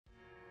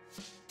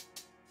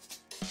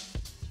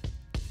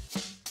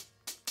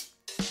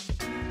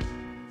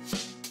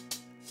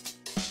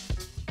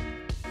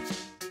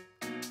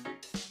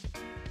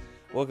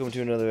Welcome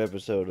to another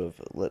episode of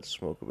Let's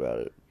Smoke About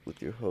It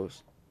with your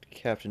host,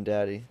 Captain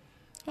Daddy.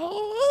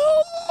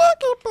 Oh,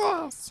 look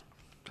at this.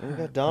 And we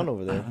got Don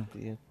over there.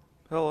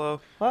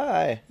 Hello.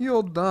 Hi. You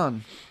old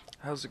Don.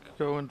 How's it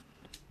going?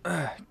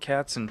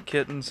 Cats and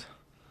kittens.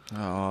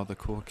 Oh, the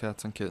cool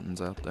cats and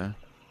kittens out there.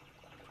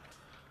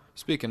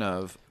 Speaking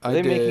of, Are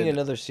they making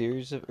another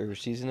series or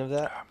season of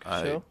that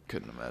show? I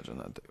couldn't imagine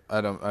that.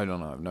 I don't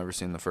know. I've never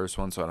seen the first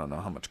one, so I don't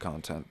know how much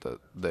content that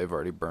they've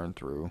already burned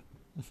through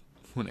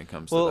when it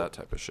comes to that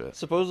type of shit.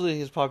 Supposedly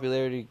his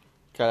popularity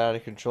got out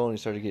of control and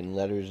he started getting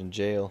letters in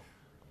jail.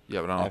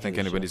 Yeah, but I don't think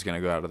anybody's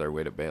going to go out of their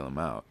way to bail him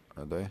out,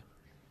 are they?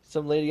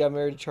 Some lady got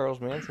married to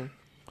Charles Manson.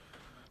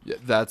 Yeah,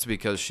 that's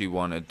because she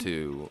wanted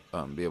to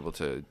be able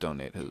to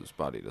donate his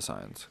body to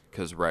science.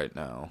 Because right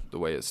now, the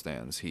way it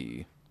stands,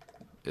 he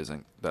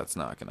isn't. That's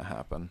not going to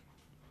happen.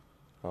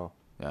 Oh.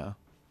 Yeah.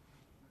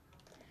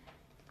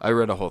 I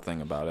read a whole thing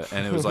about it,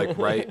 and it was like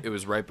It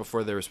was right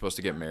before they were supposed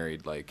to get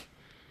married. Like,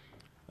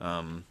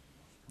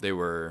 they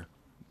were,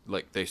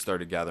 like, they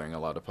started gathering a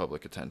lot of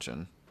public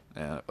attention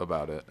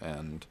about it,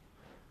 and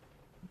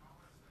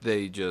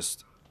they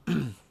just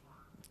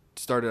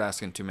started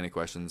asking too many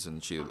questions,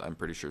 and I'm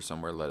pretty sure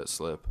somewhere let it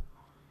slip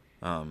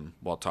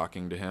while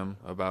talking to him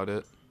about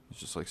it. It's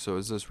just like, so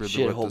is this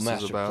really what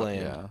this is about?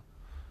 Plan. Yeah.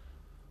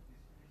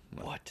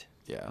 What?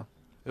 Yeah.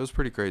 It was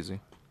pretty crazy.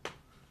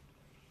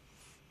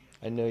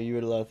 I know you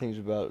read a lot of things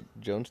about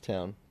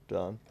Jonestown,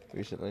 Don,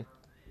 recently.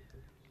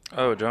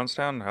 Oh,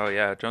 Jonestown? Oh,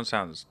 yeah.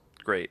 Jonestown's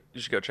great.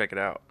 You should go check it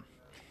out.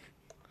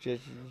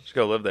 Just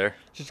go live there.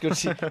 Just go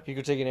see. You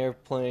go take an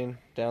airplane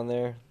down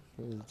there.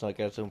 It's like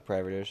its own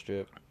private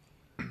airstrip.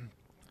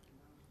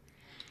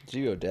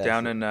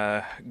 Down in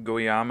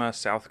Guyana,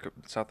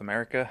 South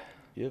America.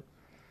 Yep.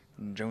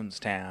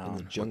 Jonestown. In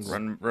the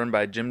jungle. Run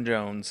by Jim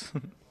Jones.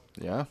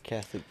 Yeah.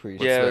 Catholic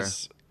priest.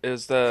 It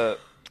was the...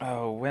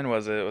 Oh, when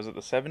was it? Was it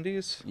the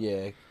 70s? Yeah.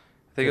 I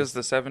think it was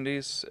the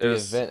 70s. The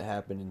event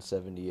happened in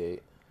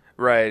 78.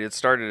 Right. It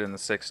started in the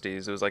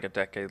 60s. It was like a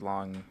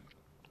decade-long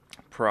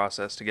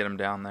process to get him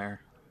down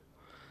there.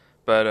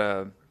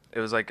 But it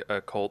was like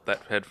a cult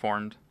that had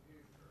formed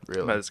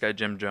by this guy,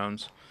 Jim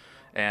Jones.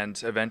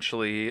 And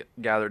eventually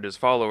gathered his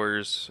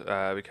followers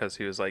because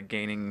he was like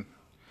gaining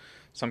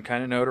some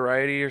kind of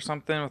notoriety or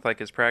something with like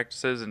his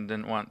practices and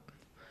didn't want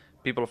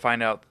people to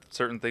find out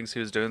certain things he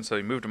was doing. So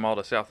he moved them all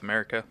to South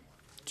America.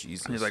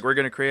 Jesus. And he's like, we're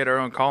going to create our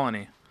own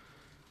colony.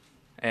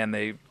 And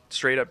they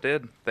straight up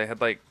did. They had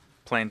like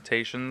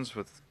plantations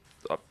with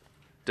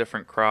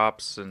different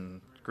crops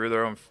and grew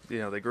their own,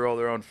 they grew all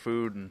their own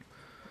food and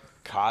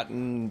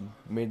cotton,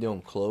 made their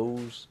own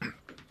clothes.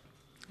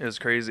 It was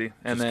crazy.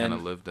 And just then kind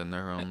of lived in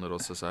their own little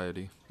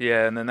society.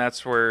 Yeah, and then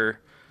that's where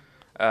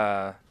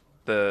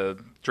the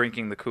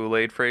drinking the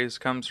Kool-Aid phrase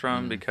comes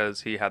from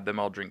because he had them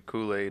all drink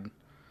Kool-Aid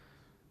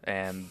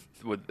and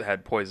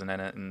had poison in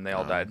it, and they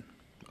all died.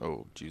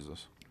 Oh,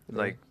 Jesus.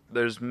 Like,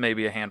 there's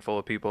maybe a handful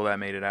of people that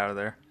made it out of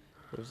there.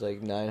 It was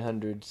like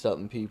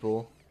 900-something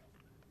people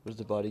was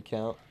the body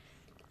count.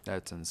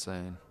 That's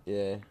insane.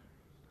 Yeah.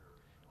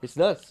 It's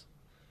nuts.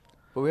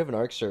 But we have an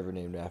ARC server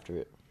named after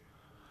it.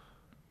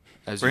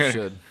 As you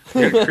should.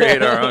 We're going to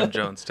create our own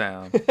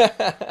Jonestown.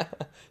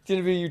 It's going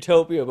to be a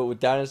utopia, but with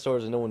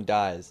dinosaurs and no one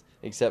dies,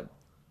 except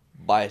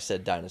by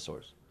said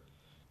dinosaurs.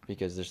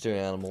 Because they're still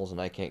animals, and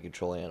I can't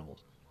control animals.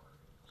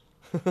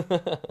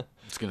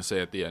 It's going to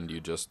say at the end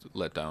you just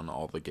let down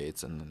all the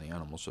gates and then the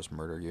animals just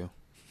murder you.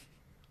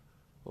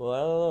 Well, I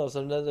don't know.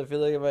 Sometimes I feel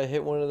like if I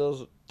hit one of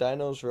those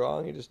dinos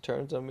wrong, it just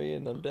turns on me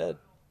and I'm dead.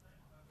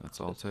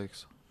 That's all it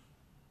takes.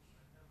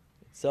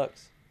 It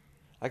sucks.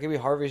 I could be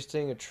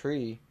harvesting a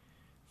tree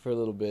for a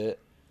little bit,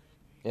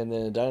 and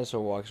then a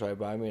dinosaur walks right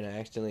by me and I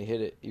accidentally hit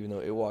it even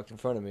though it walked in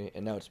front of me,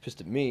 and now it's pissed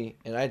at me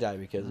and I die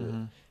because of it.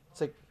 It's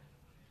like,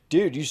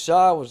 dude, you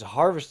saw I was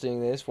harvesting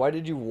this. Why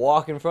did you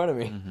walk in front of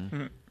me?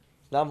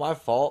 It's not my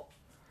fault.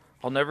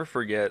 I'll never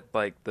forget,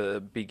 like,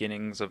 the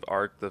beginnings of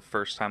ARK the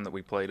first time that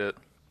we played it.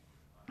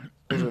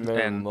 Those are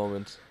memorable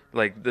moments.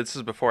 Like, this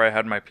is before I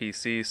had my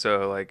PC,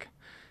 so, like,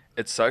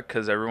 it sucked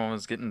because everyone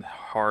was getting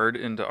hard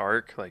into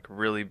ARK, like,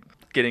 really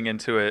getting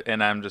into it,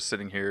 and I'm just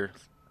sitting here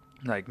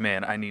like,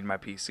 man, I need my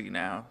PC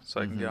now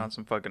so I can get on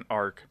some fucking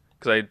ARK.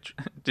 Because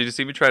did you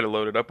see me try to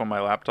load it up on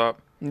my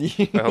laptop? My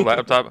whole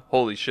laptop?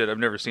 Holy shit, I've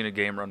never seen a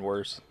game run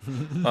worse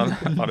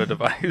on a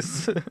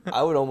device.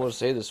 I would almost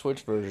say the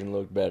Switch version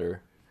looked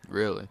better.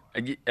 Really?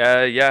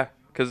 Yeah,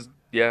 because,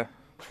 I'd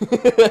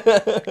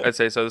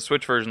say so. The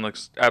Switch version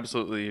looks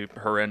absolutely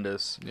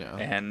horrendous. Yeah.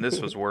 And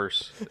this was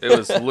worse. It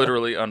was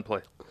literally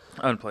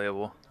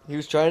unplayable. He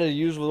was trying to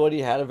use what he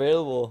had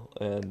available,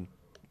 and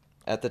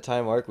at the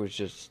time, ARK was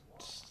just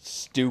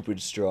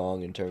stupid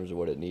strong in terms of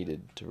what it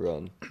needed to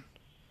run.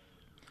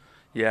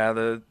 Yeah,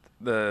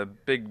 the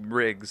big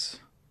rigs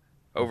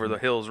over the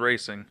hills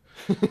racing.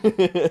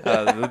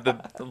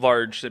 The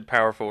large and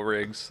powerful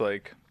rigs,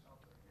 like,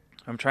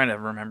 I'm trying to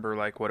remember,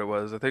 like, what it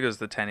was. I think it was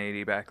the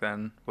 1080 back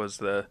then was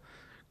the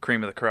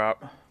cream of the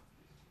crop.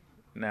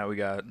 Now we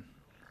got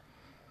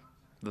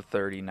the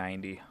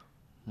 3090.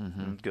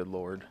 Mm-hmm. Good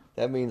lord.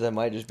 That means I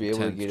might just be able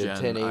to 10th get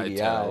a gen 1080i.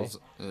 iTels,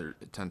 or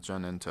 10th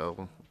gen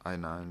Intel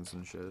i9s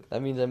and shit.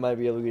 That means I might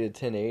be able to get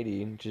a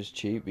 1080 just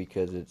cheap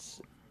because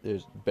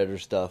there's better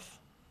stuff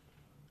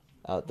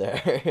out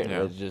there. And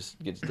Yeah. it just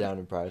gets down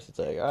in price. It's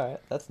like, all right,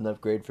 that's an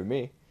upgrade for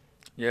me.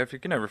 Yeah, if you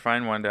can ever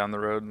find one down the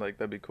road, like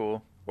that'd be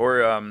cool.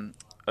 Or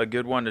a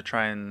good one to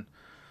try and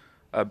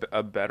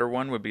a better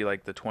one would be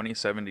like the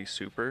 2070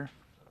 Super,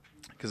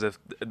 because if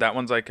that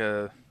one's like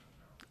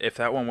if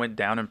that one went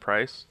down in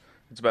price,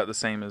 it's about the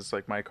same as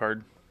like my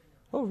card.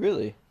 Oh,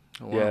 really?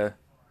 Oh, wow. Yeah.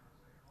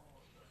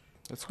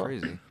 That's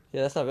crazy.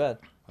 Yeah, that's not bad.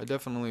 I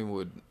definitely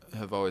would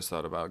have always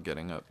thought about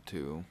getting up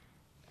to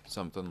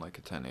something like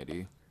a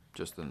 1080,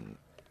 just in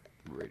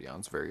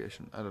Radeon's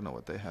variation. I don't know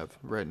what they have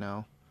right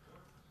now.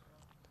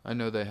 I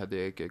know they had the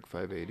 8 gig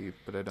 580,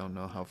 but I don't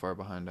know how far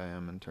behind I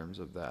am in terms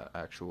of that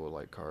actual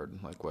like card,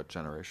 like what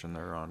generation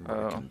they're on, what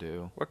it can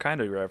do. What kind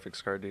of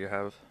graphics card do you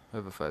have? I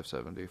have a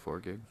 570 4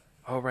 gig.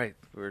 Oh, right.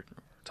 We were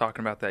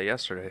talking about that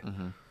yesterday.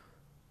 Mm-hmm.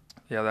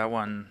 Yeah, that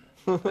one.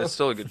 It's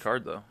still a good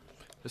card though.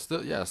 It's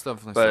still, yeah, it's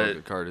definitely still a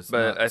good card. It's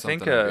but not I something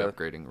think I'd be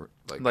upgrading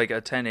like a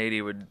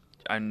 1080 would.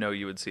 I know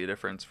you would see a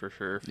difference for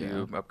sure if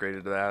you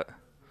upgraded to that.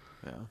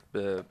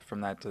 Yeah.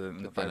 From that to the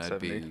But then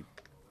 570. I'd be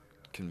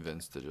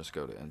convinced to just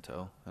go to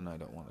Intel, and I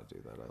don't want to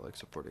do that. I like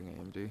supporting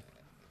AMD.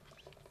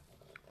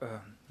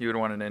 You would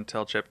want an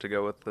Intel chip to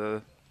go with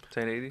the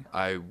 1080.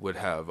 I would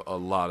have a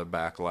lot of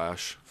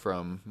backlash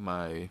from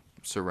my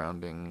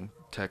surrounding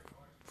tech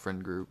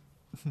friend group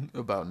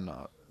about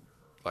not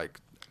like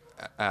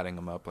adding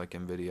them up like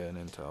Nvidia and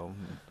Intel.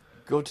 And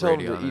Go tell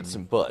them Radeon to eat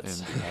some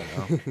butts. I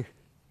know.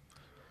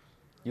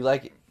 You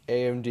like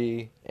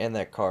AMD and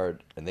that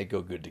card, and they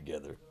go good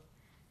together.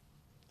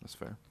 That's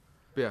fair.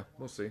 But yeah,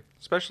 we'll see.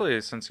 Especially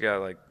since you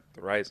got like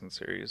the Ryzen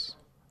series.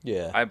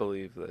 Yeah. I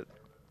believe that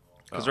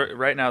because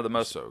right now the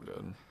most so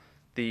good.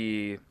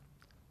 The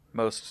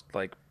most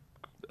like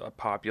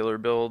popular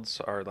builds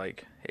are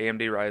like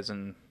AMD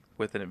Ryzen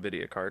with an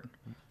Nvidia card,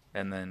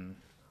 and then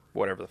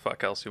whatever the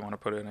fuck else you want to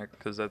put in it,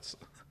 because that's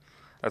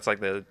like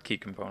the key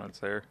components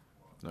there.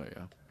 Oh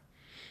yeah.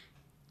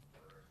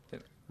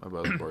 My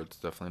motherboard's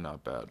definitely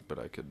not bad, but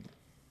I could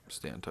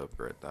stand to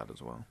upgrade that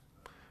as well.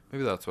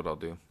 Maybe that's what I'll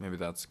do. Maybe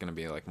that's gonna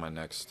be like my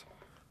next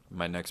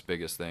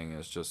biggest thing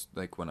is just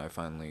like when I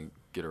finally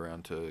get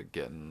around to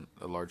getting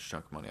a large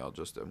chunk of money, I'll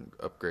just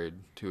upgrade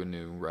to a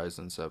new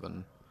Ryzen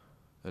 7,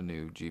 a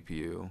new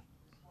GPU,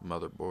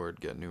 motherboard,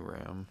 get new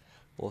RAM.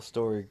 Well,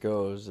 story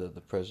goes that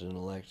the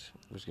president-elect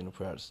was going to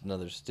put out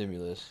another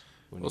stimulus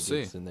when We'll he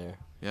gets see. in there.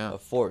 Yeah.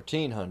 Of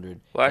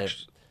 1,400. Well,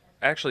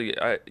 actually,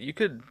 you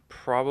could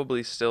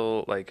probably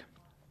still like,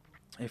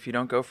 if you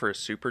don't go for a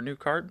super new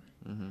card,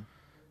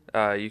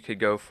 you could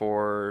go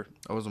for.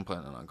 I wasn't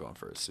planning on going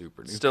for a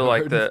super new Still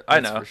card. like the I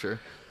know for sure,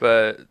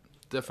 but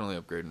definitely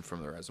upgrading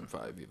from the Ryzen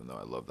 5, even though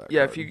I love that.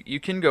 yeah, card. if you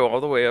can go all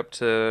the way up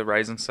to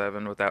Ryzen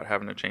 7 without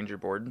having to change your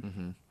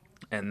board,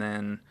 and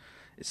then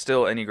it's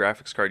still any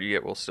graphics card you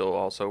get will still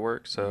also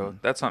work. So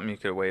that's something you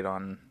could wait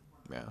on.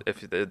 Yeah.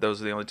 If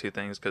those are the only two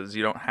things, because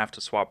you don't have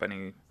to swap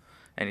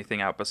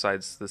anything out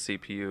besides the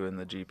CPU and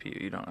the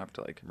GPU. You don't have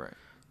to like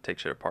take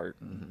shit apart.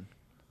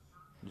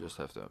 You just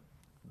have to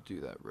do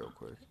that real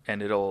quick.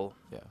 And it'll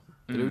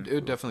It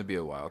would definitely be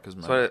a while because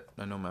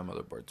I know my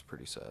motherboard's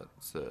pretty set.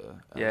 It's the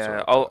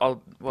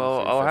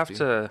I'll have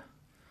to.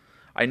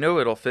 I know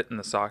it'll fit in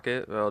the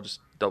socket, but I'll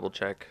just double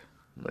check.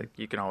 Like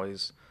you can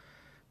always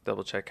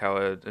double check how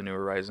a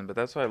newer Ryzen. But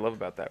that's what I love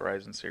about that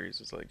Ryzen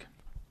series is like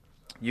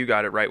you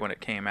got it right when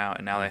it came out,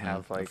 and now they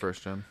have like the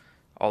first gen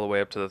all the way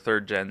up to the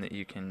third gen that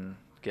you can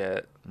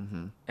get,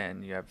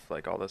 and you have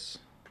like all these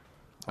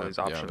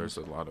options. Yeah, there's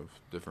a lot of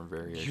different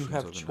variations. You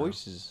have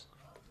choices.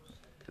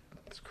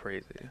 It's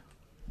crazy.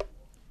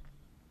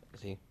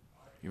 See?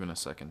 Even a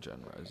second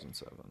gen Ryzen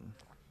 7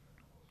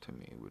 to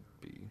me would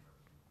be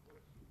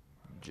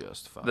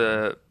just fine.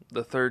 The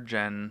third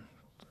gen,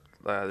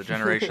 the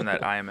generation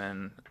that I'm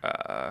in,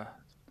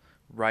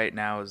 right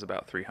now is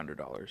about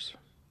 $300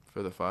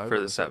 for the 5 for or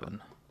the 7.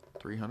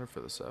 300 for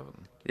the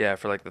 7. Yeah,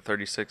 for like the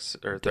 36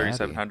 or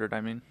 3700.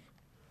 I mean,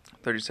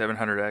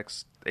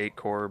 3700X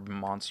 8-core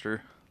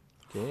monster.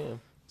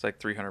 Damn. It's like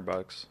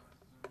 $300.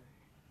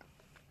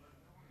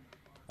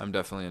 I'm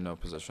definitely in no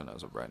position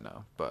as of right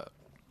now, but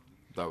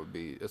that would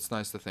be. It's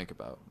nice to think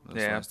about.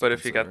 Yeah, but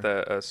if you got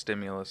the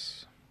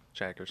stimulus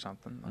check or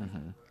something, like,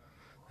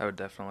 that would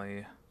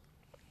definitely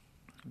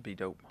be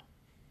dope.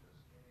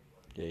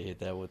 Yeah, you hit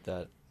that with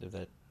that if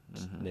that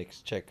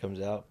next check comes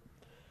out.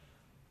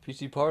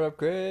 PC part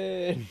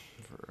upgrade.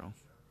 For real.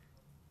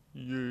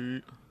 Yeah.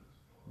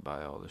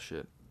 Buy all the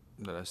shit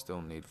that I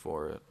still need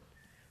for it.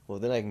 Well,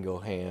 then I can go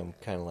ham,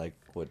 kind of like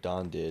what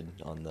Don did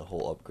on the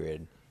whole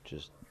upgrade.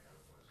 Just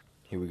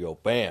here we go,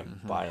 bam,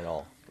 buying it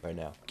all right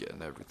now.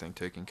 Getting everything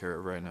taken care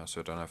of right now,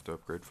 so I don't have to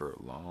upgrade for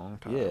a long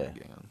time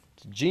again.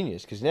 It's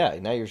genius, because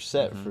now you're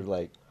set for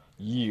like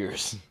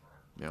years.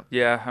 Yep.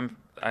 Yeah,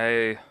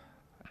 I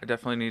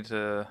definitely need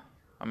to.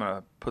 I'm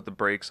gonna put the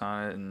brakes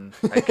on it, and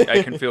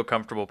I can feel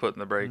comfortable putting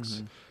the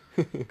brakes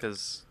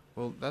because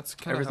Well, that's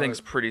kind of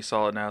Everything's pretty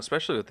solid now,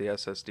 especially with the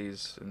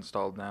SSDs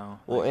installed now.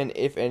 Well, and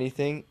if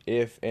anything,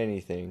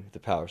 the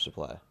power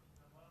supply.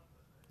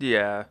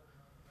 Yeah.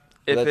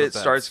 But If it that's-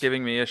 starts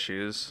giving me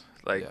issues,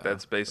 like Yeah,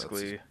 that's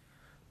basically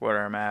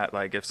where I'm at.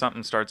 Like if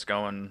something starts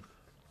going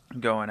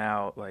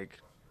out, like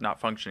not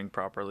functioning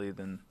properly,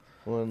 then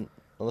Well,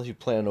 unless you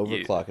plan on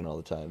overclocking all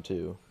the time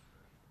too.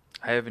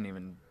 I haven't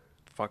even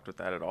fucked with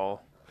that at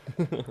all.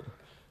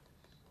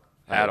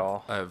 I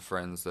all. have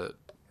friends that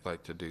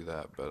like to do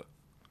that, but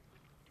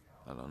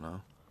I don't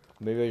know.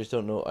 Maybe I just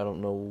don't know. I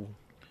don't know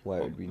why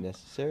it would be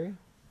necessary.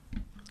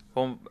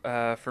 Well,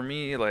 for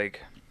me,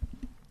 like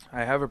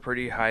I have a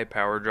pretty high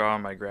power draw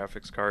on my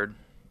graphics card.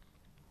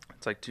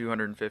 It's like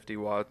 250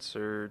 watts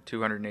or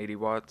 280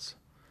 watts.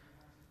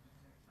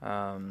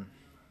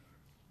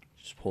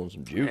 Just pulling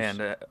some juice.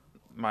 And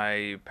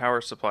my power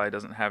supply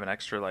doesn't have an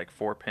extra like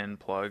 4-pin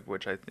plug,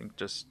 which I think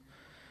just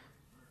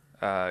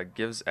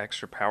gives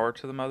extra power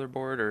to the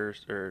motherboard,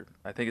 or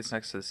I think it's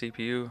next to the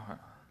CPU.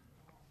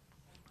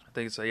 I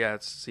think it's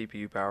it's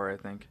CPU power, I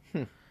think.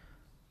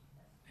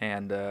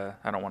 And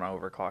I don't want to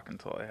overclock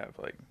until I have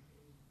like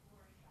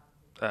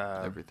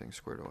Everything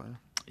squared away.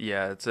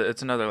 Yeah,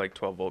 it's another like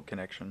 12-volt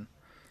connection.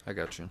 I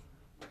got you.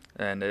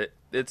 And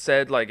it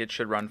said like it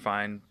should run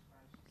fine,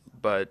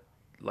 but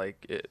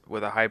like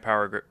with a high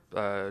power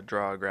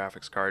draw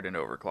graphics card and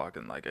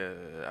overclocking, like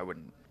I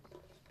wouldn't.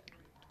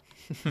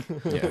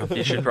 Yeah.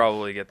 You should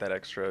probably get that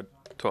extra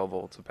 12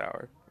 volts of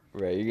power.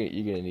 Right,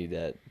 you're gonna need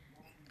that.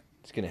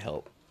 It's gonna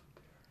help.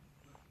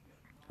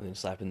 And then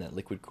slapping that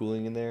liquid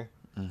cooling in there.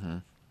 Mm-hmm.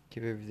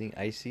 Keep everything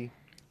icy.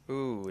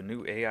 Ooh, a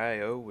new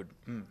AIO would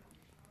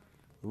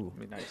Ooh.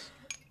 be nice.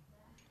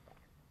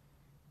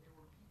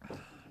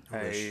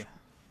 I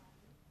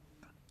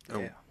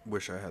Yeah.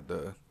 wish I had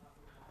the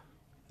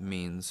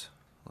means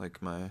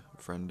like my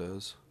friend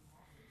does.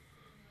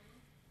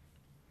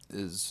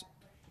 Is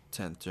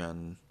 10th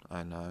gen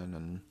i9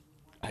 and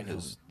I know.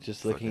 his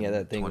Just looking at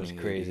that thing was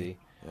 2080. crazy.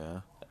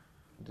 Yeah.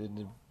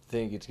 Didn't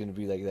think it's gonna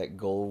be like that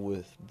gold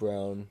with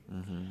brown.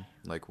 Mm-hmm.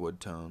 Like wood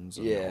tones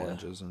and Yeah.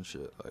 oranges and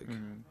shit. Like,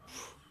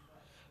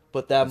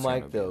 But that it's gonna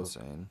mic be though,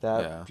 insane.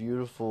 that Yeah.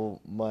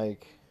 beautiful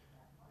mic.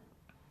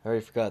 I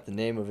already forgot the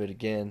name of it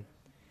again.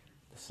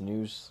 The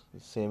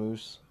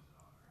Samus.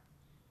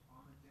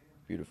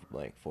 Beautiful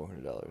mic,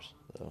 $400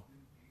 though.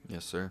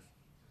 Yes, sir.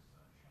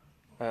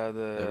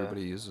 The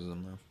Everybody uses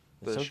them though.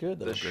 It's so good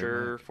though. The Great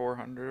Shure mic.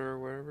 400 or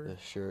whatever. The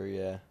Shure,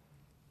 yeah.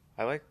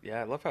 I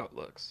love how it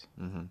looks.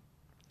 Mm-hmm.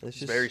 It's It's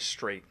just very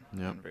straight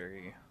Yep. and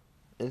very.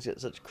 and it's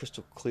got such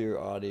crystal clear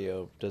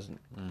audio. Doesn't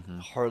Mm-hmm.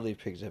 hardly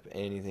picks up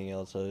anything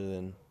else other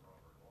than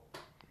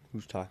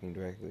who's talking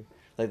directly.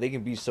 Like they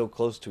can be so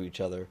close to each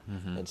other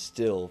Mhm. and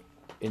still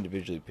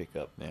individually pick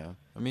up. Yeah.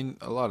 I mean,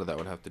 a lot of that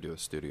would have to do with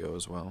studio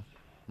as well.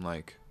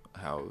 Like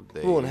how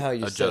they Well, and how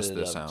you set adjust it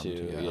the up, sound.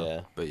 too, Yeah.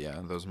 yeah. But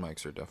yeah, those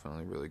mics are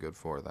definitely really good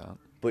for that.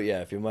 But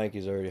yeah, if your mic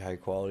is already high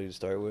quality to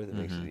start with, it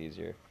makes it Mhm.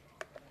 easier.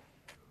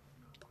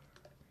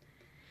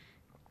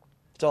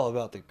 It's all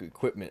about the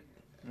equipment.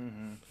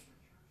 Mm-hmm.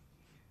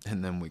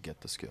 And then we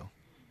get the skill.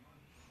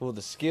 Well,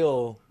 the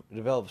skill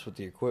develops with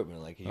the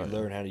equipment. Like you Oh, yeah.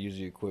 learn how to use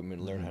the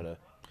equipment, learn Mhm. how to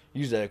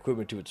use that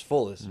equipment to its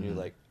fullest, and you're Mhm.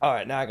 like, all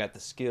right, now I got the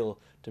skill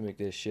to make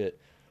this shit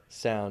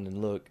sound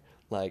and look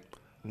like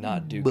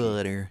not Dookie.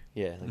 Butter.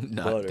 Yeah, like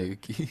Not butter.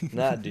 Dookie.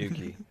 Not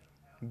Dookie.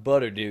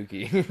 Butter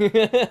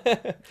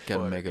Dookie.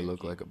 Gotta make it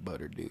look like a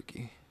butter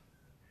Dookie.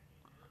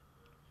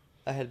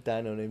 I had a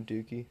dino named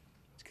Dookie.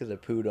 It's because I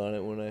pooed on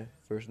it when I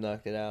first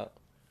knocked it out.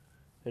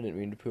 I didn't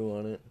mean to poo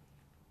on it.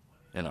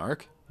 An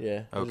arc?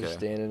 Yeah, I was just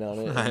Okay. standing on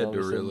it. and I had all to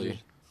of a sudden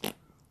really.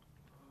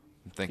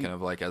 I'm thinking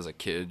of like as a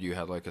kid, you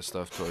had like a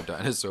stuffed toy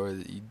dinosaur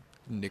that you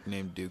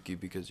nicknamed Dookie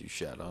because you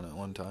shat on it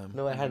one time.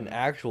 No, I had an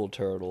actual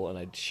turtle, and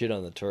I shit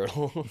on the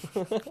turtle.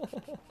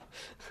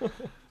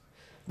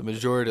 The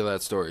majority of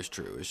that story is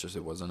true. It's just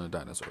it wasn't a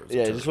dinosaur. It was a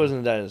Yeah, it just turtle.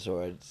 wasn't a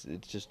dinosaur. It's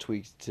just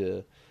tweaked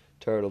to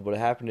turtle, but it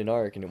happened in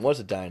Ark, and it was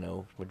a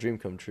dino. My dream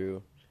come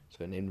true,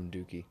 so I named him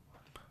Dookie.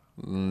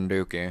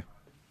 Dookie.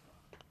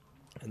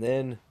 And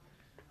then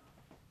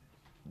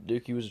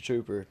Dookie was a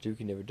trooper.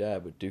 Dookie never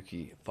died, but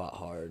Dookie fought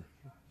hard.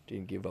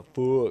 Didn't give a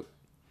fuck.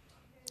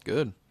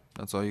 Good.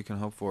 That's all you can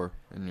hope for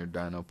in your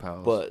dino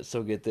pals. But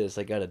so get this,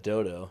 I got a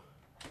dodo.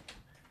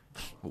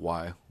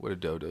 Why? What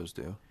do dodos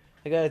do?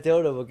 I got a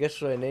dodo, but guess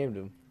what I named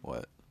him?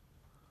 What?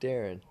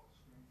 Darren.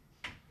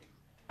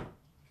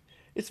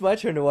 It's my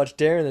turn to watch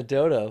Darren the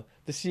dodo.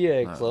 The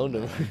CIA Oh, cloned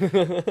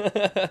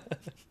him.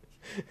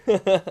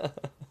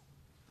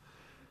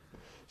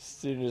 As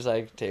soon as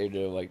I tamed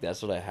him, like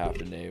that's what I have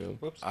to name him.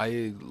 Whoops.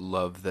 I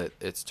love that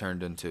it's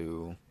turned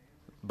into,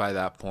 by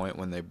that point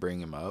when they bring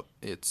him up,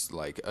 it's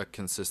like a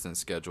consistent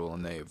schedule,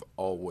 and they've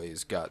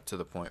always got to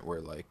the point where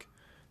like,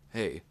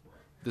 hey,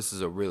 this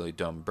is a really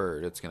dumb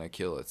bird. It's gonna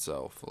kill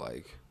itself.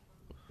 Like,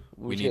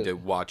 we need to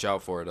watch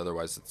out for it.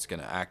 Otherwise, it's going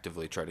to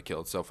actively try to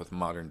kill itself with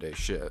modern day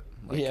shit.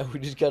 Like, yeah, we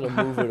just got to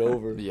move it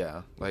over.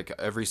 Yeah, like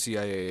every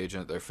CIA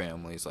agent, their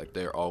families, like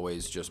they're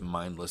always just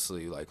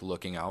mindlessly like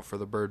looking out for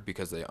the bird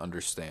because they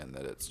understand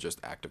that it's just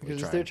actively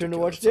because trying it's their turn to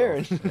kill watch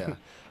itself. Darren. Yeah,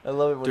 I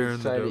love it when Darren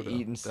it's the trying to dodo.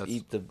 eat and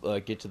eat the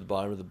get to the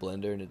bottom of the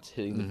blender and it's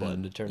hitting the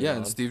button to turn it on. Yeah,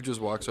 and Steve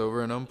just walks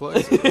over and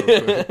unplugs it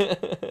real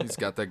quick. He's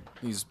got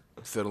he's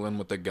fiddling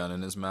with the gun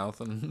in his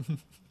mouth and.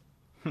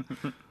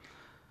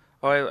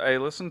 Oh, I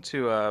listened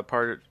to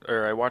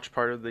I watched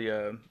part of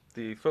the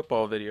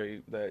football video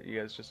that you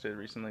guys just did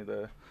recently.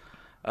 The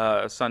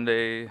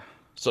Sunday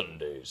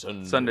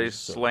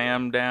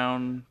slam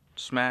down,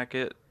 smack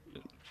your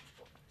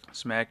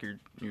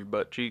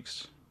butt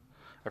cheeks.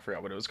 I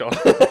forgot what it was called.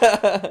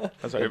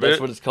 That's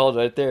what it's called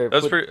right there.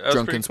 That was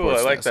pretty cool.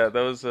 I like desk. that.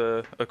 That was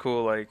a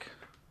cool like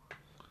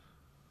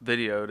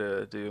video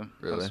to do.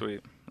 Really? That was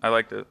sweet. I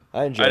liked it.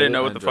 I enjoyed didn't it. know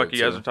I what the fuck enjoyed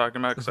you guys too. were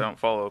talking about because I don't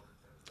follow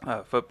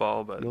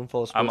football. But You don't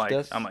follow I'm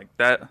sports desks? like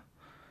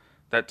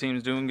that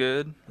team's doing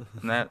good,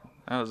 and that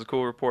was a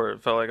cool report.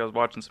 It felt like I was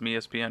watching some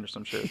ESPN or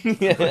some shit.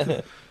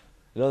 Yeah.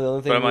 The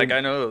only thing But I'm like, I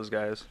know those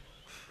guys.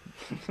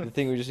 the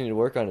thing we just need to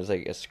work on is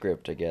like a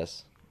script, I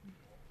guess,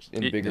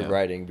 in bigger Yeah.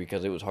 writing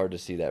because it was hard to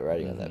see that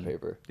writing on that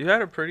paper. You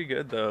had it pretty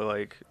good though.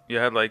 Like you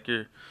had like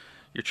your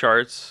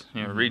charts.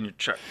 You know, reading your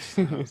charts.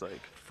 I was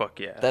like, fuck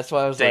yeah. That's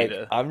why I was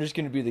Data. like, I'm just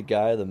gonna be the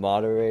guy, the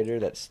moderator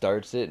that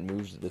starts it and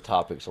moves the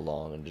topics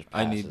along and just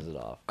passes it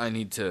off. I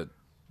need to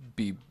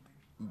be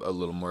a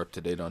little more up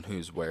to date on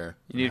who's where.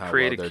 You need to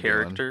create a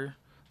character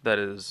that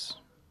is,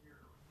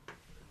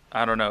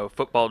 I don't know,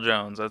 Football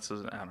Jones. I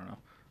don't know.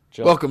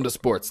 Welcome to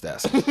Sports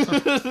Desk.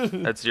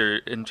 That's your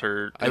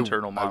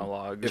internal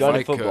monologue. If Johnny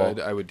I Football.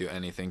 could, I would do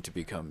anything to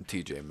become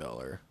TJ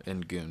Miller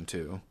in Goon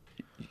 2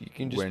 You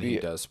can just when be he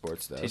does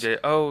Sports Desk. TJ.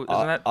 Oh,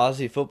 isn't that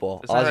Aussie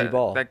football, isn't Aussie that,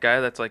 ball. that guy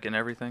that's like in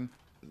everything?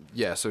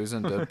 Yeah, so he's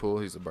in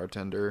Deadpool. He's a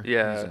bartender.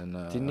 Yeah. He's in,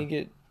 Didn't he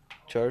get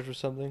charged with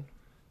something?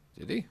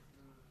 Did he?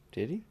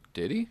 Did he?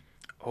 Did he?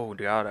 Oh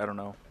God, I don't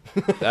know.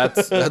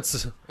 That's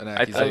an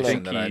accusation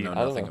think that I he- know I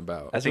don't nothing know.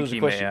 about. I That's think was the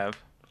he may question. have.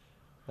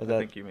 I I thought-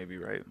 think you may be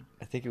right.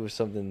 I think it was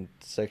something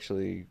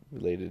sexually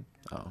related.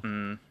 Oh,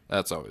 Mm.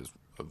 that's always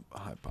a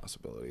high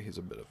possibility. He's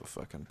a bit of a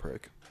fucking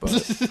prick.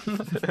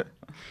 But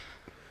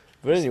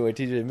But anyway,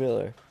 TJ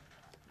Miller.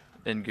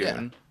 In yeah,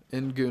 Goon.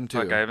 in Goon 2.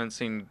 Fuck, I haven't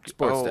seen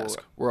Sports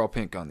Desk. We're all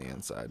pink on the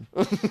inside.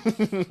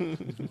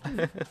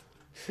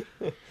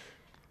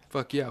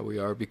 Fuck yeah, we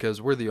are,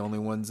 because we're the only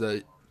ones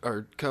that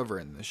are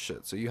covering this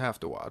shit, so you have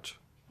to watch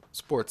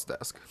Sports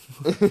Desk.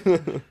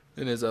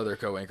 And his other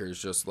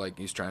co-anchors just, like,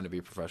 he's trying to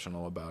be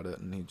professional about it,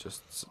 and he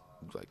just,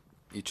 like,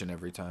 each and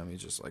every time,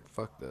 he's just like,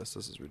 fuck this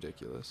is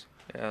ridiculous.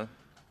 Yeah.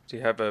 Do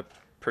you have a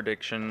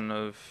prediction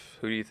of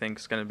who do you think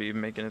is going to be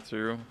making it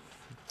through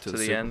to the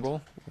Super end?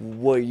 Bowl?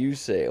 What you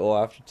say? Oh,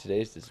 after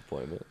today's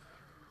disappointment,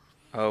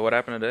 Oh, what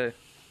happened today?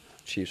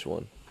 Chiefs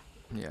won.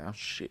 Yeah.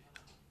 Shit.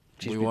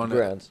 Chiefs we beat the wanted-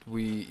 Browns.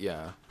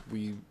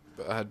 We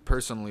had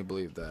personally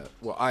believed that.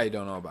 Well, I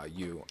don't know about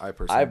you. I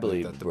personally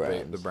believe that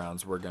Browns. the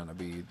Browns were gonna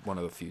be one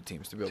of the few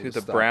teams to be able Dude, to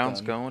the stop Browns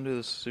them. going to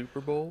the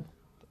Super Bowl?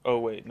 Oh,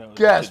 wait, no.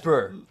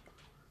 Gasper,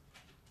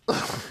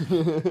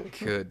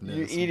 Goodness.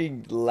 you're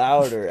eating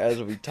louder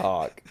as we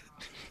talk.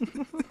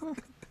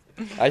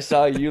 I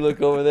saw you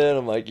look over there, and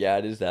I'm like, yeah,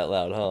 it is that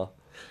loud, huh?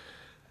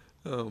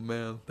 Oh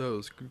man, that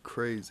was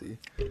crazy.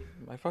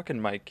 My fucking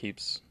mic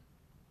keeps...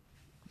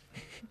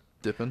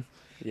 Dipping.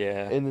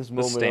 Yeah. In this the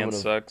moment, stand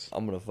sucks.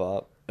 I'm gonna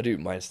fop. Dude,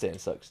 my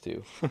stand sucks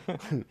too.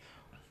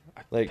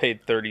 Like,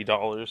 Paid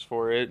 $30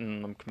 for it,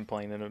 and I'm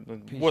complaining.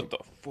 What the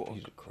fuck?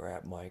 piece of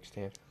crap mic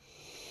stand.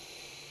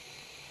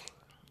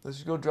 Let's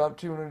just go drop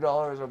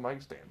 $200 on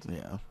mic stands.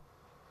 Yeah.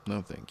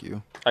 No, thank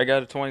you. I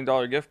got a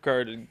 $20 gift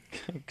card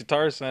at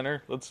Guitar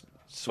Center. Let's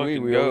Sweet,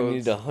 fucking we go. only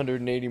need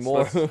 180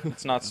 more.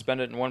 Let's not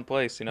spend it in one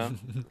place, you know?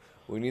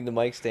 We need the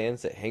mic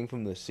stands that hang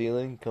from the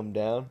ceiling, come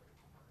down.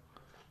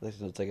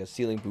 It's like a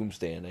ceiling boom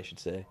stand, I should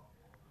say.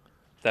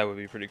 That would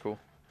be pretty cool.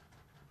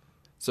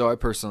 So I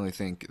personally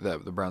think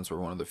that the Browns were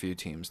one of the few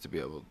teams to be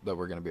able that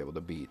we're going to be able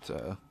to beat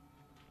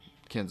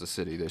Kansas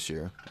City this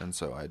year, and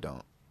so I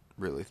don't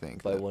really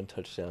think By that, one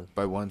touchdown.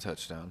 by one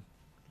touchdown.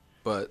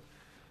 But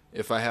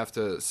if I have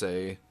to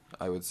say,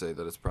 I would say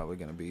that it's probably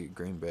going to be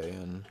Green Bay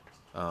and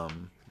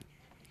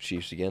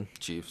Chiefs again.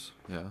 Chiefs.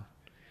 Yeah,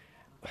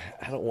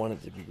 I don't want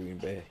it to be Green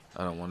Bay.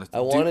 I don't want it. I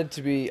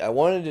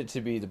wanted it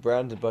to be the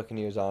Browns and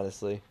Buccaneers,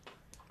 honestly.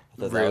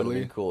 I thought that would have Really?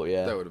 been cool,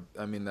 yeah. That would have.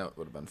 I mean, that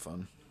would have been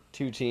fun.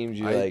 Two teams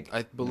you I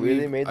believe.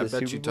 really made the I bet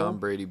Super you Bowl? Tom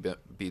Brady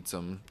beats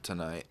them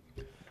tonight.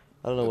 I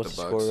don't know with what's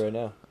the the Bucks. score right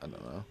now. I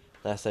don't know.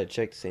 Last I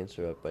checked, Saints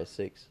are up by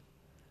 6.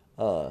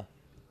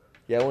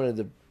 Yeah, I wanted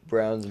the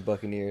Browns and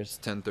Buccaneers.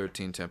 It's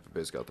 10-13. Tampa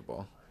Bay's got the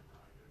ball.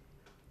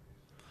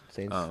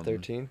 Saints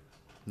 13.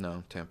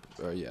 No,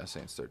 Tampa. Yeah,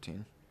 Saints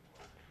 13.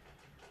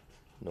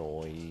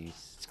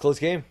 Noise. It's a close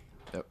game.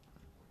 Yep.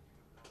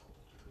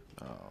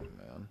 Oh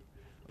man.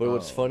 But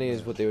what's Oh, funny is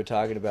man. what they were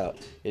talking about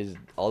is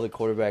all the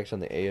quarterbacks on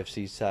the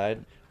AFC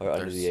side are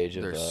under the age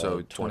of they're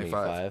so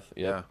 25.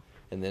 Yep.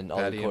 Yeah. And then all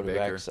Patty the and Baker.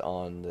 quarterbacks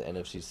on the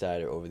NFC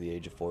side are over the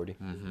age of 40.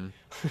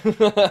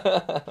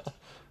 Mm-hmm.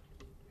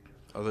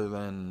 Other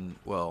than,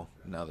 well,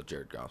 now that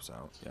Jared Goff's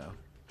out, yeah.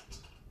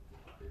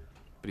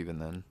 But even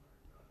then,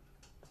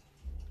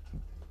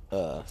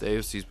 the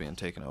AFC's being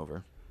taken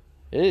over.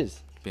 It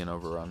is. Being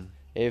overrun.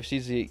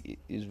 AFC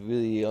is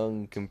really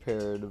young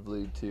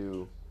comparatively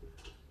to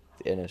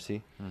the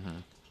NFC. Mm-hmm.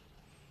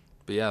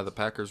 But yeah, the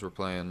Packers were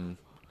playing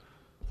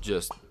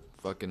just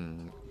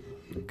fucking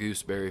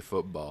gooseberry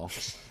football.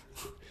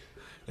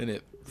 And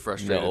it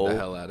frustrated the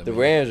hell out of me. The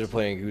Rams are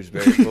playing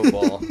gooseberry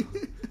football.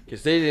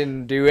 Because they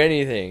didn't do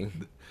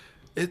anything.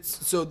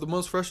 So the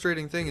most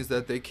frustrating thing is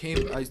that they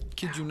came, I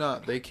kid you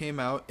not, they came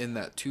out in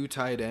that 2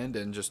 tight end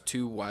and just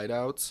 2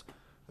 wideouts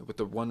with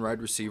the 1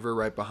 wide receiver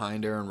right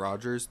behind Aaron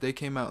Rodgers. They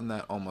came out in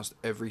that almost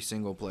every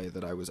single play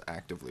that I was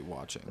actively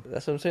watching.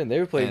 That's what I'm saying. They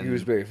were playing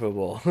gooseberry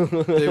football.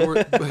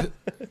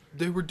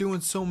 They were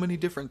doing so many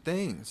different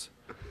things.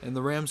 And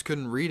the Rams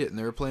couldn't read it, and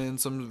they were playing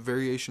some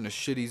variation of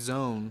shitty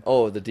zone.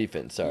 Oh, the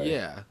defense, sorry.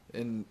 Yeah,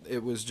 and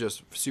it was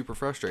just super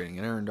frustrating.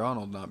 And Aaron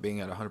Donald not being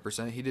at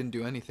 100%, he didn't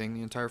do anything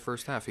the entire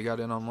first half. He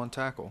got in on 1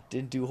 tackle.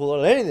 Didn't do a whole lot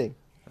of anything.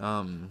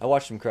 I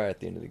watched him cry at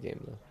the end of the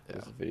game, though. Yeah.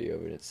 There's a video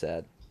of it, it's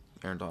sad.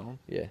 Aaron Donald?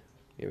 Yeah.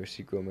 You ever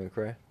see grown men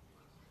cry?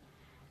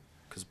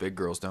 Because big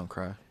girls don't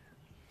cry.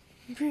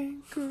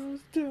 Big girls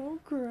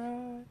don't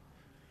cry.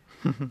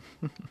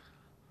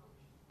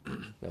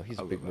 No, he's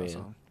a big man.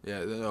 Song. Yeah,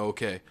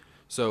 okay.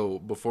 So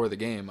before the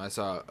game, I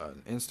saw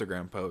an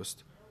Instagram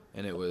post,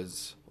 and it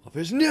was of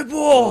his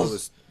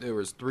nipples. There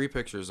was 3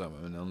 pictures of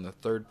him, and on the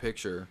 3rd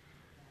picture,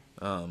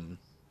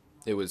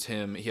 it was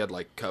him. He had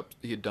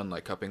he had done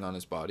like cupping on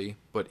his body,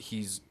 but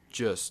he's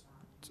just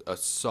a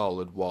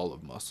solid wall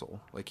of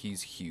muscle. Like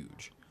he's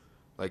huge.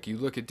 Like you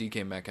look at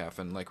DK Metcalf,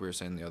 and like we were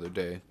saying the other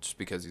day, just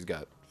because he's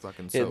got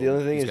fucking. Yeah, the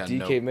only thing is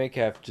DK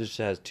Metcalf just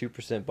has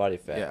 2% body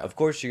fat. Yeah. Of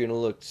course, you're gonna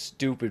look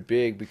stupid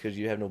big because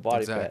you have no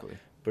body fat.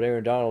 But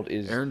Aaron Donald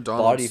is body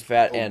Donald's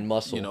fat and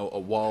muscle. You know, a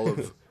wall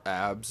of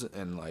abs,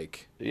 and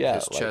like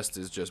his chest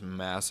is just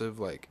massive.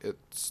 Like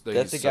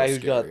that's a guy who's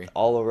got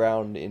all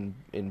around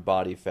in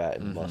body fat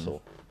and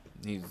muscle.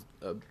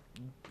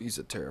 He's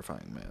a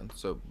terrifying man.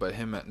 So, but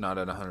him not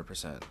at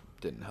 100%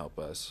 didn't help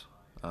us.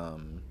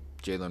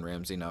 Jalen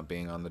Ramsey not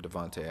being on the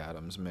Devontae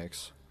Adams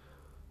mix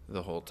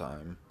the whole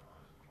time.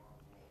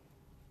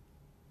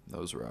 That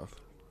was rough.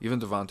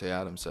 Even Devontae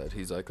Adams said,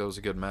 he's like, that was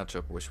a good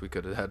matchup. Wish we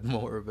could have had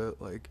more of it.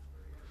 Like,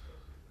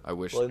 I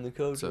wish. Blame the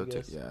coach, so I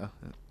guess. Yeah,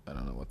 I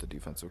don't know what the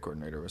defensive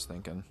coordinator was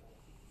thinking,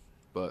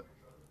 but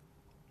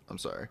I'm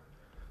sorry.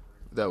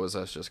 That was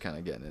us just kind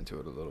of getting into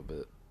it a little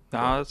bit.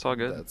 No, that's all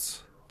good.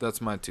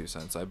 That's my 2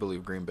 cents. I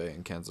believe Green Bay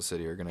and Kansas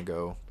City are going to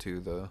go to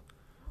the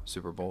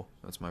Super Bowl.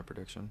 That's my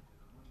prediction.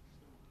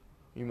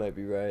 You might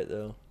be right,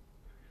 though.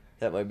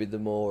 That might be the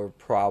more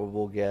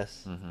probable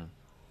guess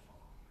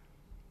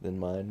than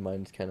mine.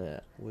 Mine's kind of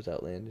was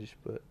outlandish,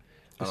 but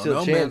there's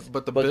still a chance. Man,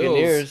 but the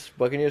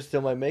Buccaneers still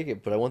might make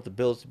it, but I want the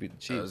Bills to beat the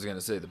Chiefs. I was going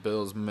to say the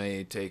Bills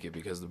may take it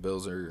because the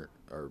Bills are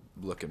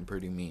looking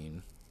pretty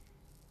mean.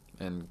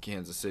 And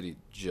Kansas City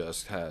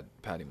just had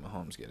Patty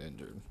Mahomes get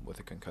injured with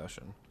a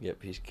concussion.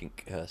 Yep, he's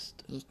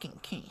concussed.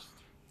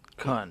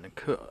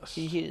 Concussed.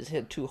 He hit his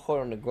head too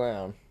hard on the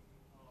ground.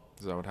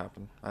 Is that what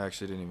happened? I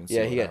actually didn't even see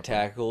Yeah, what he got happened.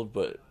 tackled,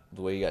 but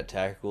the way he got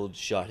tackled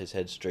shot his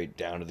head straight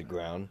down to the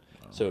ground.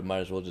 So it might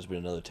as well just be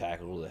another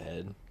tackle to the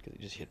head because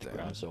he just hit the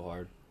ground so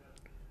hard.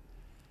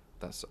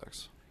 That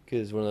sucks.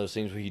 Because it's one of those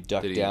things where you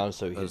duck down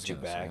so he hits you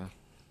back. Say.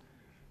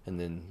 And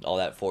then all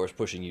that force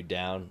pushing you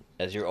down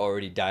as you're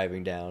already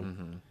diving down.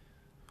 Mm-hmm.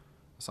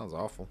 That sounds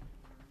awful.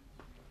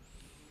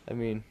 I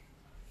mean...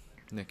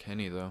 Nick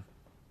Henney, though.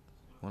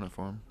 Want it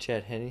for him?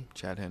 Chad Henne?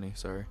 Chad Henne,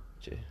 sorry.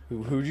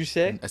 Who'd you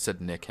say? I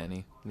said Nick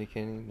Henney. Nick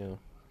Henne? No.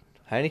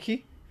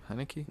 Heineke?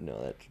 Heineke? No,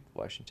 that's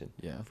Washington.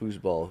 Yeah.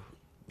 Foosball.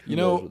 You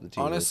know,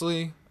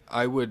 honestly,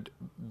 I would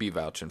be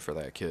vouching for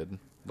that kid.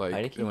 Like,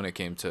 Heineke? when it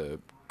came to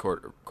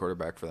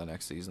quarterback for the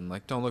next season.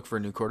 Like, don't look for a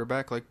new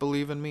quarterback. Like,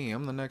 believe in me.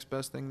 I'm the next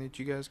best thing that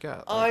you guys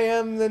got. Like, I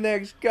am the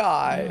next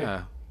guy.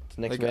 Yeah. It's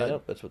next man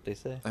up. That's what they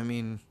say. I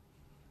mean,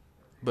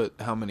 but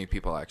how many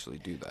people actually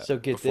do that So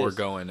get before this.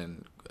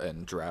 going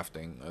and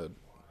drafting a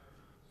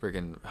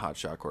freaking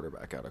hotshot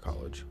quarterback out of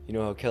college? You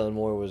know how Kellen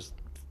Moore was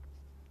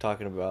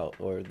talking about,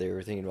 or they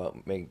were thinking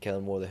about making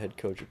Kellen Moore the head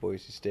coach at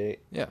Boise State?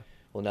 Yeah.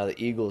 Well, now the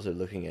Eagles are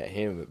looking at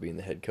him at being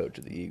the head coach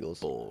of the Eagles.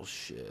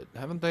 Bullshit.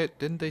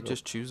 Didn't they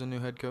just choose a new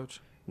head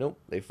coach? Nope,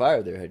 they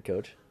fired their head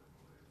coach.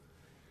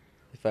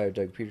 They fired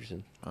Doug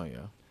Peterson. Oh,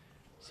 yeah.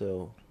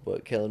 So,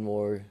 but Kellen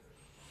Moore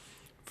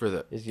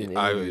is getting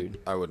interviewed.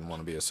 I wouldn't want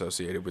to be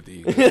associated with the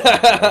Eagles.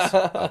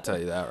 I'll tell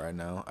you that right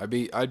now.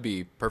 I'd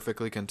be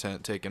perfectly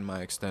content taking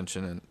my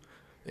extension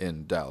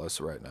in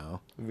Dallas right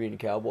now. Being a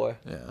Cowboy?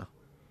 Yeah.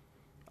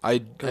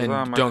 And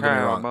don't get me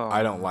wrong,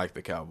 I don't like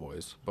the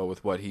Cowboys, but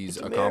with what he's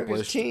it's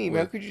accomplished, America's team.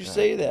 How could you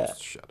say that?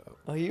 Shut up.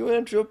 Are you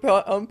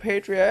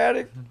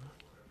unpatriotic?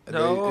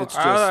 No,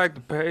 I like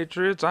the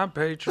Patriots. I'm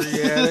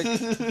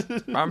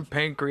patriotic. I'm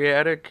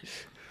pancreatic.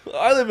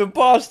 I live in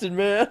Boston,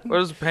 man. What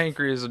does the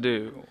pancreas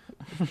do?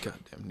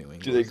 Goddamn New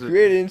England. Do they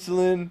create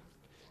insulin?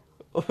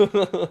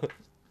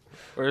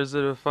 Or is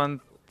it a fun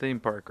theme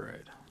park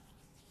ride?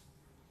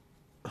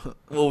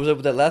 What was up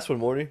with that last one,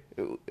 Morty?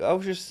 I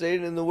was just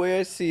saying in the way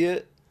I see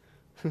it.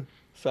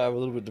 Sorry, I'm a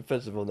little bit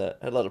defensive on that.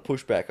 I had a lot of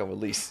pushback on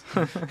release.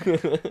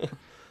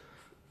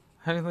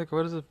 I mean, like,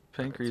 what does a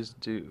pancreas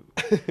do?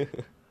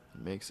 It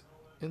makes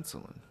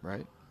insulin,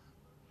 right?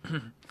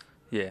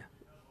 Yeah.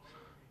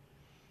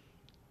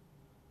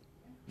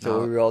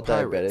 So we were all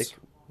pirates. diabetic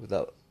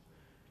without,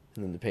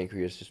 and then the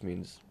pancreas just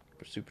means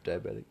we're super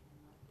diabetic.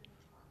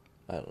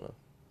 I don't know.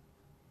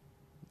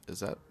 Is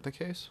that the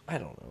case? I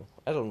don't know.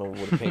 I don't know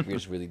what a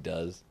pancreas really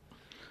does.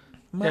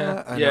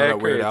 Yeah. I Yeah, know it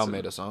that Weird creates Al a-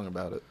 made a song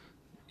about it.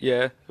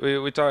 Yeah,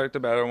 we talked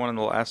about it on one of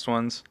the last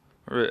ones,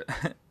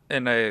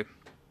 and I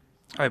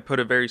put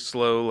a very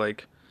slow,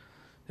 like,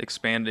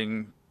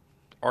 expanding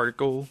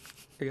article,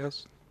 I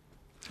guess.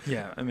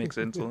 Yeah, it makes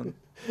insulin,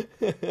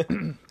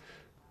 and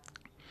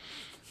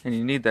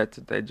you need that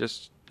to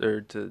digest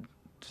or to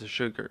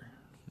sugar,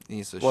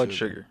 He's a blood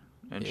sugar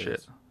and Yes.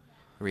 shit.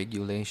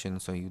 Regulation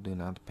so you do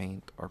not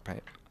paint or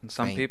paint. And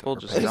some Faint people or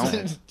just paint.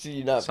 don't. Do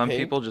you not Some paint?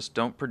 people just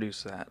don't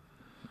produce that,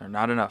 or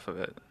not enough of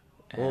it.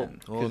 Well,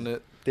 And Well, and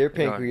it, their Go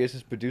ahead. pancreas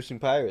is producing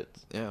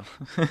pirates. yeah,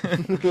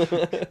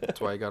 that's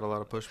why I got a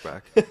lot of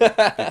pushback.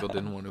 People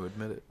didn't want to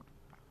admit it.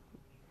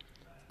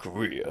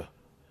 Korea.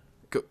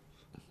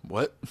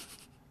 What?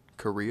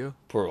 Korea?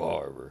 Pearl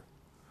Harbor.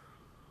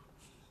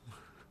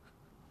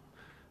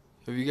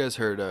 Have you guys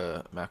heard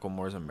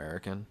Macklemore's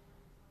American?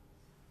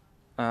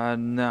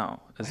 no,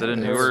 is it a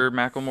haven't newer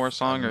Macklemore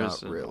song or Not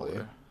is it really.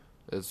 older?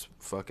 It's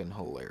fucking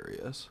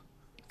hilarious.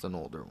 It's an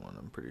older one,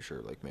 I'm pretty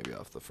sure, like maybe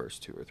off the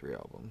first 2 or 3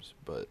 albums,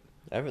 but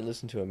I haven't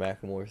listened to a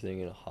Macklemore thing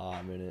in a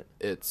hot minute.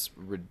 it's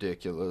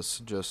ridiculous,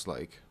 just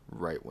like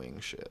right-wing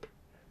shit.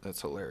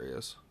 It's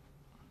hilarious.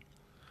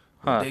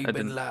 Huh, When Dave I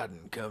Bin didn't-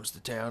 Laden comes to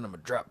town, I'ma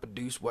drop a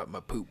deuce, wipe my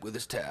poop with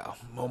his towel.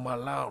 Mow my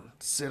lawn,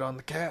 sit on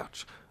the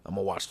couch.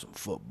 I'ma watch some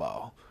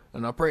football.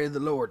 And I pray to the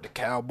Lord the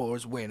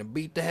Cowboys win and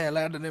beat the hell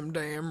out of them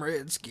damn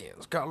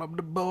Redskins. Call up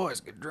the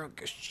boys, get drunk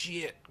as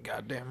shit.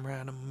 Goddamn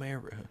right,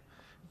 America.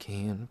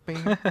 Can be.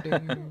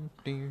 Are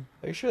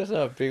you sure that's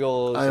not a big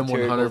old I am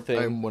satirical thing?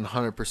 I'm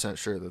 100%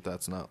 sure that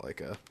that's not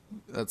like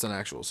that's an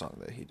actual song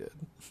that he did.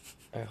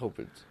 I hope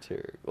it's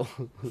terrible.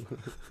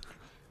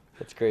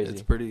 That's crazy.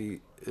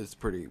 It's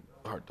pretty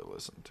hard to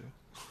listen to.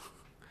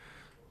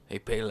 Hey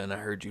Palin, I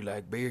heard you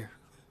like beer.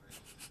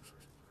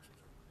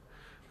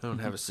 I don't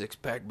have a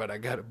 6-pack, but I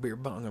got a beer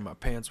bong in my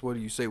pants. What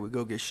do you say we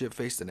go get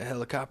shit-faced in a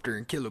helicopter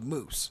and kill a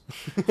moose?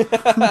 Like,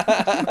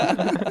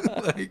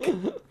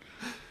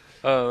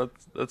 Oh,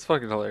 that's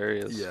fucking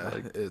hilarious. yeah,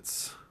 Like,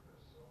 it's...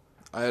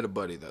 I had a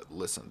buddy that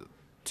listened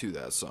to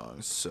that song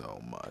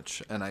so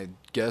much. And I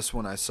guess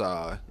when I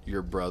saw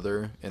your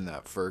brother in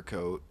that fur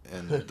coat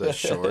and the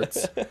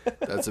shorts,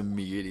 that's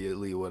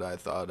immediately what I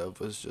thought of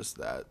was just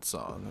that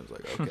song. I was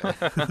like, okay.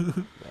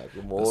 The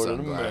Macklemore and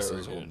sunglasses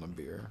American. holding a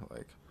beer.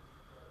 Like,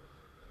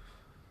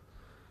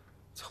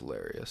 it's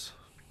hilarious.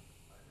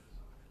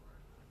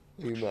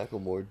 You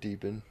Macklemore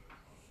deepin'.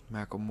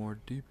 Macklemore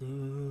deep.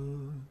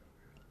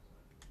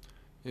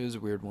 It was a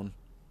weird one.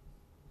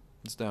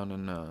 It's down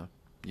in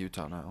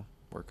Utah now,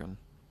 working.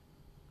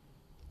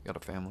 Got a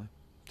family,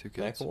 2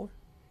 kids. Macklemore?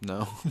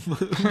 No.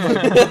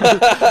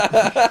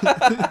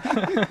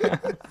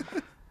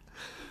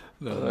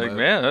 No, like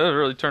man, that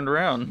really turned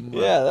around.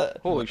 Yeah. That,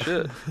 Holy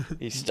shit!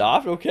 he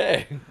stopped?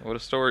 Okay. What a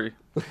story.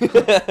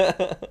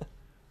 I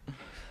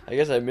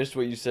guess I missed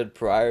what you said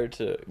prior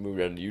to moving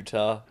down to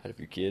Utah. Had a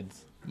few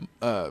kids.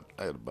 I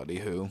had a buddy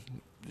who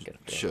Got a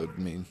family. showed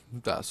me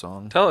that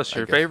song. Tell us I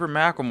your guess- favorite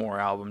Macklemore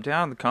album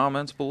down in the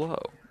comments below.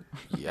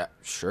 Yeah,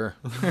 sure.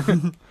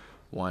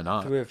 Why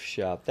not? Thrift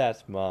shop.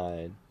 That's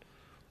mine.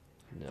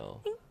 No.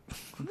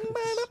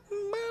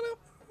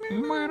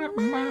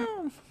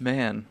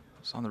 Man,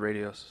 it's on the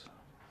radios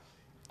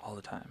all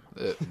the time.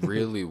 It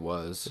really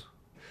was.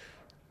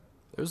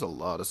 There's a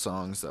lot of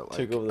songs that, like,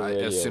 Took over the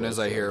radio, as soon as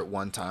I that's hear right. it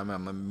one time,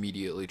 I'm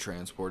immediately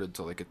transported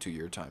to like a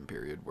 2-year time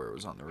period where it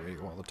was on the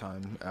radio all the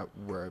time. At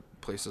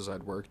places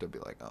I'd worked, I'd be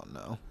like, oh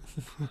no.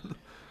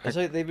 It's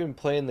like they've been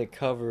playing the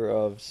cover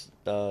of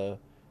someone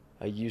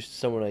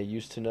I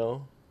used to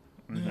know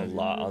a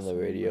lot on the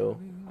radio.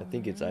 I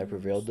think it's I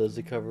Prevail does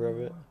the cover of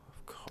it.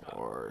 Of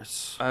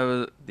course.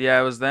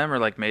 It was them or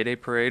like Mayday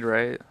Parade,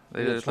 right?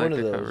 They did It's like one of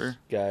the those cover.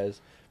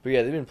 guys. But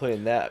yeah, they've been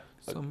playing that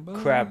a Somebody.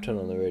 crap ton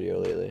on the radio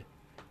lately.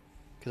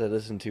 Because I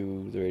listen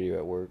to the radio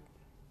at work.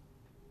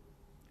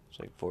 It's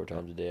like 4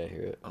 times a day I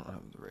hear it. I don't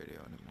have the radio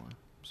anymore,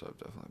 so I've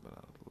definitely been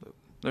out of the loop.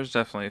 There's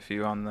definitely a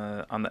few on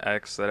the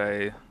X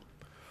that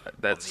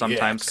the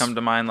sometimes X. come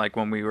to mind, like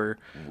when we were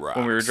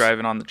Rocks.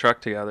 driving on the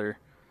truck together,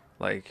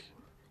 like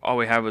all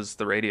we had was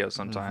the radio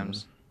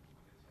sometimes.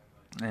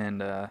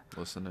 And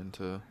Listening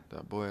to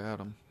that boy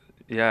Adam.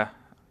 yeah,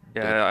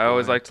 Big I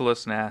always boy. like to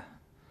listen to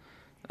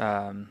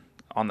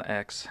on the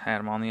X, had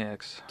him on the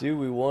X. Dude,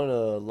 we won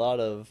a lot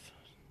of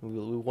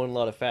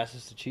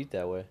fastest to cheat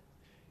that way.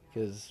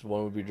 Because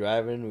one would be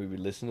driving, we'd be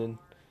listening.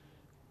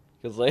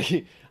 Because,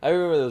 like, I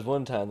remember there was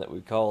one time that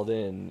we called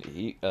in.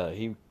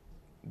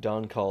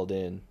 Don called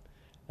in,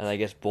 and I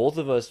guess both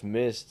of us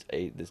missed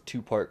this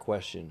 2-part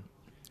question.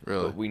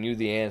 Really? But we knew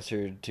the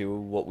answer to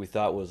what we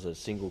thought was a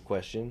single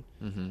question.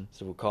 Mm-hmm.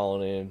 So we're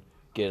calling in,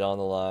 get on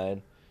the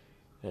line,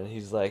 and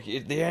he's like,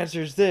 the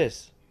answer is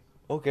this.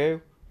 Okay,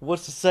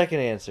 what's the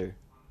second answer?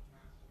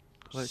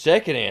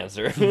 Second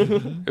answer.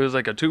 It was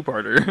like a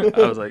 2-parter.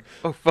 I was like,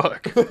 oh,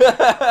 fuck.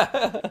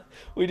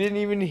 We didn't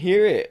even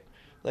hear it.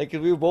 Like,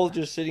 'cause we were both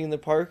just sitting in the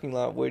parking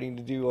lot waiting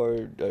to do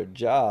our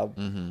job,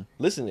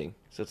 listening.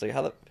 So it's like,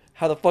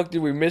 how the fuck did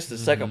we miss the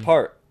second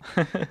part?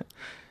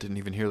 Didn't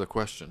even hear the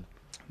question.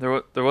 There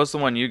was the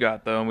one you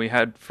got, though, and we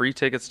had free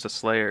tickets to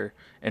Slayer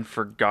and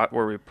forgot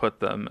where we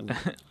put them.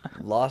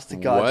 Lost the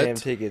goddamn What?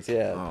 tickets,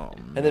 yeah. Oh,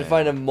 and then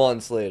find them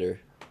months later.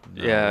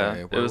 No Yeah,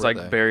 way. it Where was were like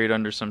they? buried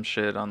under some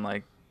shit on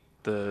like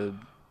the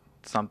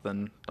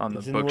something on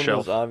It's the in one of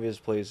bookshelf. those obvious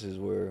places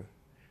where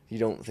you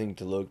don't think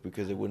to look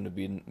because it wouldn't have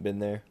been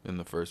there. In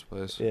the first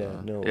place.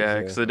 Yeah, no. it was Yeah,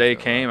 there. because the day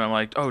came, I'm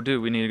like, oh,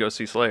 dude, we need to go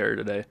see Slayer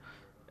today.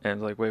 And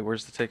it's like, wait,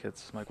 where's the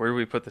tickets? I'm like, where do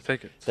we put the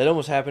tickets? That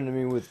almost happened to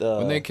me with.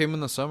 When they came in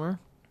the summer,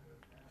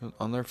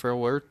 on their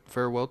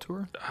farewell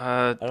tour.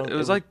 It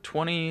was like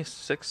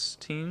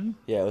 2016,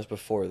 Yeah, it was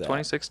before that.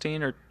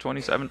 2016 or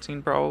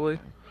 2017 probably.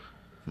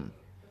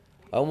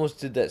 I almost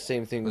did that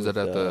same thing. Was with,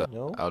 it at the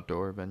no?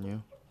 outdoor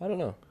venue? I don't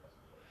know,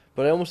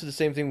 but I almost did the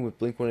same thing with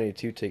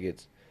Blink-182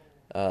 tickets.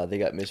 They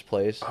got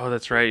misplaced. Oh,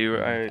 that's right.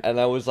 And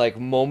I was like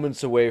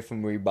moments away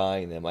from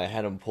rebuying them. I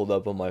had them pulled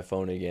up on my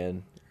phone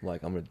again. I'm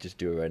like, I'm gonna just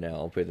do it right now.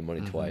 I'll pay the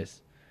money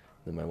twice.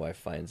 Then my wife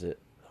finds it.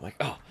 I'm like,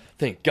 oh,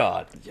 thank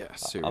God. Yeah,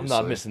 seriously. I'm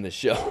not missing this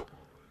show.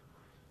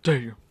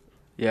 Damn.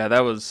 Yeah, that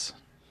was.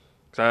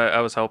 'Cause I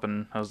was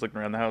helping. I was looking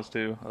around the house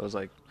too. I was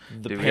like,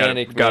 The dude,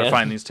 panic, we gotta man.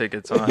 find these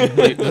tickets on.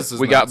 This is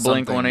we not got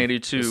something- Blink this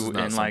 182 is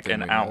not in like something an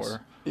we miss.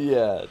 hour.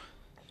 Yeah,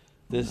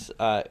 this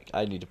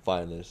I need to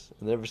find this.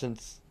 And ever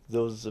since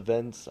those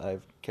events,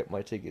 I've kept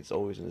my tickets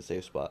always in a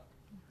safe spot.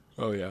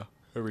 Oh yeah,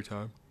 every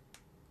time.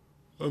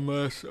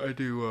 Unless I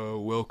do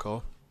will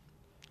call.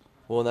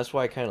 Well, and that's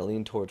why I kind of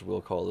lean towards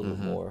will call a little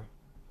bit more.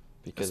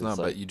 Because It's not,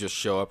 like, but you just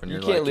show up and you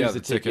you're can't like, yeah, lose the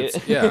the ticket.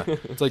 tickets. Yeah,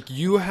 it's like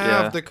you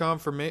have Yeah. the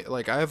confirmation.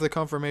 Like I have the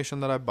confirmation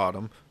that I bought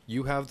them.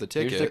 You have the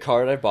ticket. here's the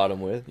card I bought them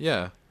with.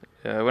 Yeah.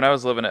 Yeah, when I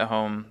was living at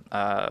home,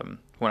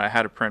 when I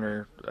had a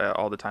printer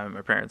all the time at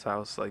my parents'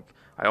 house, like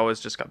I always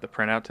just got the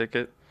printout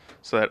ticket,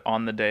 so that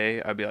on the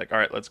day I'd be like, all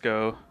right, let's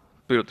go,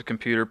 boot up the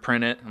computer,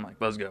 print it. I'm like,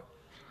 let's go.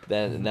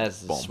 Then and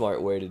that's a Boom.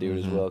 smart way to do it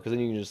as well. Because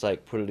then you can just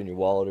like put it in your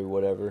wallet or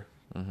whatever.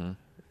 Mm-hmm.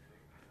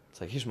 It's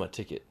like, here's my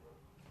ticket.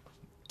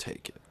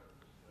 Take it.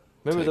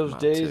 Remember Take those my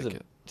days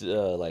ticket.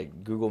 of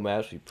like Google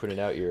Maps? We printed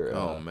out your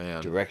Oh,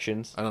 man.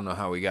 directions. I don't know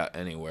how we got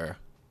anywhere,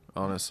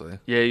 honestly.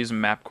 Yeah, using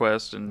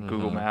MapQuest and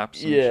Google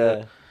Maps. And Yeah.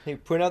 shit. Hey,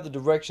 print out the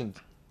directions.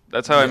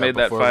 That's how I Yeah, made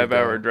that before we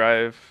 5-hour go.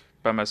 drive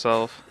by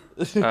myself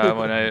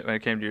when I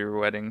came to your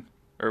wedding,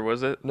 or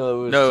was it?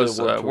 No, it No, it was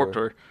was Warped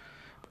Tour. Warped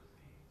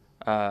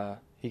Tour.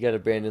 He got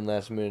abandoned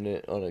last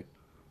minute on a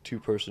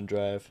 2-person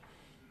drive.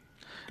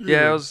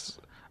 Yeah,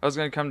 I was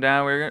gonna come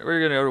down. We were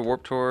gonna go to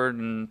Warped Tour,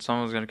 and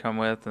someone was gonna come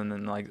with. And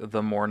then like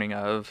the morning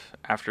of,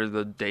 after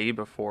the day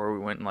before, we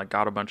went and like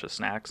got a bunch of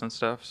snacks and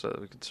stuff so that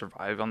we could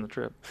survive on the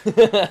trip.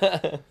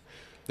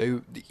 They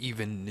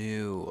even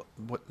knew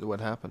what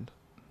happened.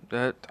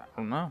 I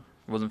don't know.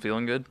 Wasn't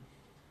feeling good.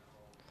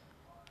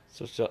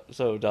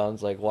 So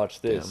Don's like,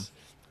 watch this.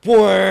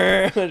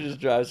 It just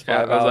drives 5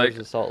 I was hours like-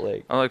 to Salt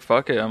Lake. I'm like,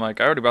 fuck it. I'm like,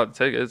 I already bought the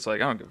ticket. It's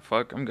like, I don't give a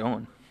fuck. I'm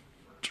going.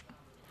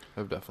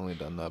 I've definitely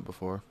done that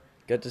before.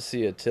 Got to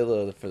see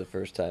Attila for the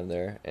first time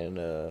there, and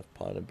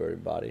Pond and Bird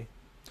and Body.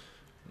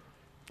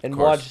 And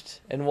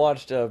course.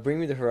 watched Bring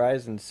Me the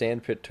Horizon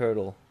Sandpit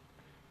Turtle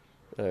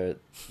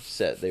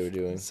set they were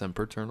doing.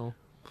 Sempiternal.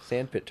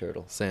 Sandpit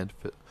Turtle.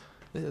 Sandpit.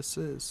 This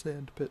is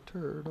Sandpit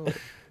Turtle.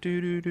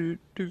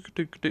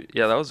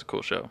 Yeah, that was a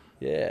cool show.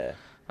 Yeah.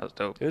 That was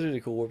dope. It was a really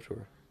cool Warped Tour.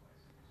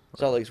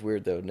 Salt Lake's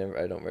weird though.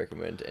 I don't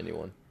recommend to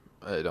anyone.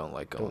 I don't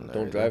like going there.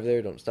 Don't either. drive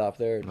there. Don't stop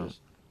there. No.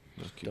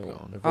 Just keep don't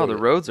going. avoid Oh, the it.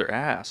 roads are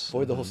ass.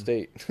 Avoid the whole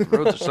state. The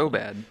roads are so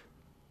bad.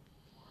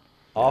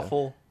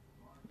 Awful.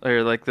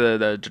 Or like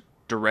the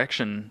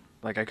direction.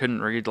 Like I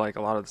couldn't read like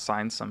a lot of the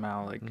signs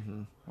somehow. Like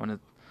when it.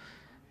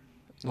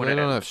 Well, they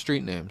don't have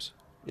street names.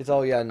 It's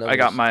all numbers. I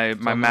got my all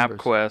numbers.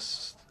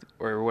 MapQuest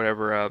or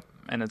whatever up,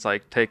 and it's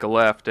like take a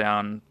left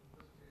down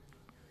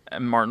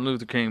Martin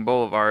Luther King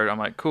Boulevard. I'm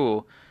like,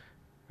 cool.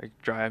 I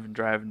drive,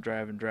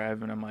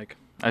 and I'm like,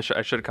 I should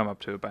have come up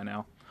to it by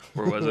now.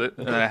 Where was it?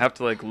 And I have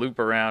to like loop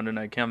around, and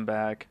I come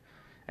back,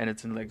 and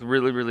it's in like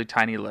really, really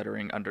tiny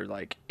lettering under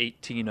like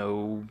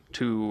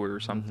 1802 or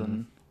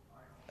something.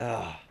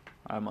 Ah.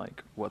 I'm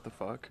like, what the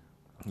fuck?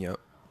 Yep.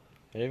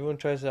 And everyone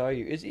tries to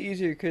argue, it's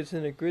easier because it's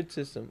in a grid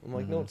system. I'm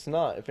like, no, it's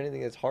not. If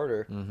anything, it's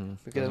harder. Mm-hmm.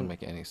 Because Doesn't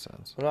make any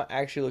sense. I'm not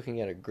actually looking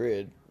at a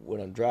grid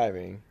when I'm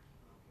driving.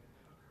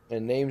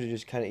 And names are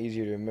just kind of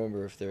easier to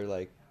remember if they're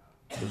like...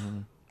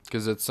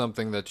 Because it's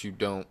something that you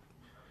don't...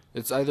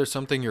 It's either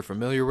something you're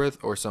familiar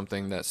with or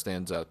something that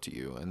stands out to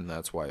you, and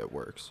that's why it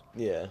works.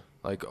 Yeah.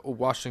 Like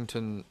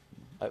Washington.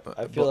 I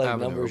feel like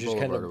Avenue or numbers just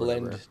kind Boulevard of or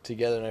blend whatever.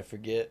 together, and I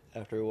forget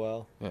after a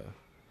while. Yeah.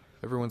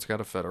 Everyone's got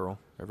a Federal.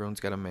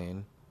 Everyone's got a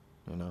Main.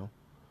 You know.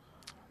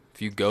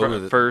 If you go to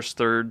the First,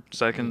 third,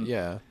 second,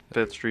 yeah,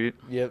 5th Street.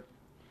 Yep.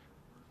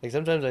 Like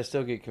sometimes I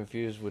still get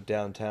confused with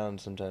downtown.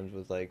 Sometimes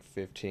with like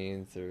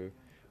 15th or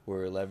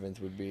where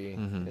 11th would be,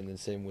 Mhm. and then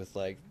same with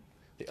like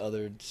the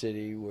other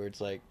city where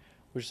it's like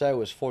which side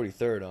was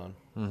 43rd on.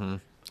 mm-hmm.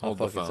 Oh Hold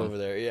the fuck, it's phone. over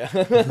there.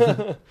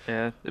 Yeah.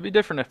 Yeah, it'd be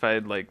different if I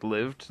had like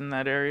lived in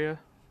that area.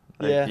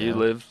 Like Yeah. you Yeah.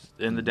 lived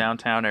in the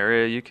downtown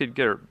area, you could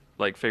get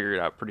like figure it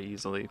out pretty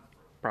easily,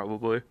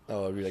 probably.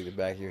 Oh, it'd be like the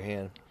back of your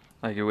hand.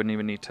 Like you wouldn't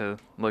even need to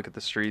look at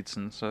the streets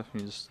and stuff.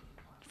 You just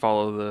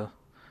follow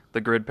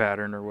the grid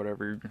pattern or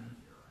whatever.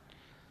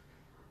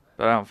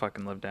 But I don't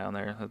fucking live down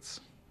there. That's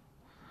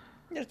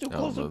Yeah, it's too I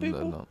close don't to know,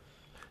 people. no.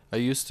 I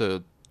used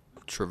to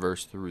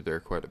traverse through there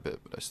quite a bit,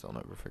 but I still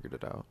never figured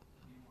it out.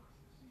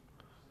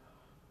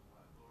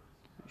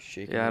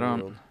 Shaking yeah, I the don't.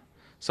 world.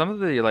 Some of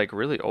the like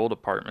really old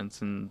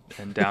apartments in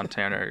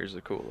downtown areas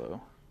are cool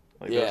though.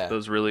 Like Yeah.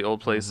 those really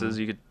old places Mhm.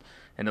 you could,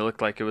 and it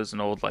looked like it was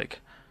an old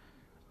like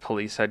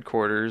police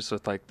headquarters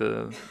with like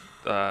the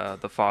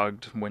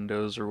fogged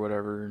windows or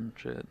whatever and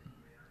shit,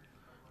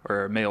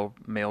 or a mail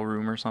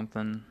room or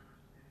something,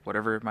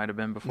 whatever it might have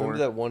been before. Remember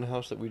that one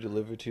house that we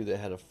delivered to that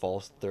had a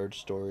false third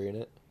story in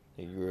it?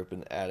 Like you grew up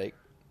in the attic.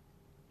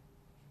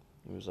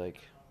 It was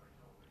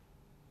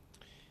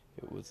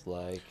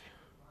like.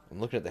 I'm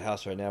looking at the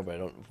house right now, but I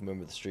don't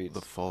remember the streets.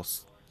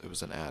 It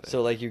was an attic.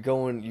 So like you're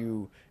going,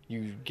 you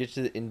get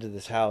into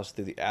this house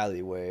through the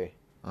alleyway,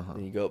 Uh-huh.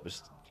 then you go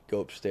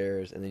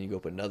upstairs, and then you go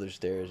up another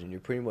stairs, and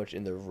you're pretty much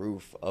in the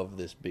roof of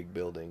this big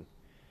building.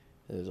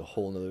 And there's a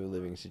whole nother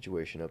living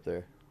situation up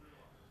there.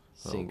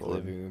 Sink, Lord.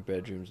 living room,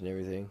 bedrooms, and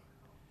everything.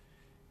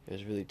 It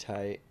was really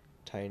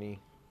tiny.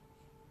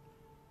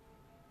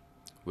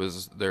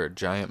 Was there a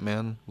giant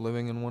man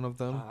living in one of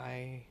them?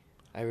 I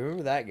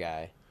remember that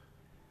guy.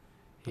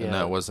 And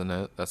that wasn't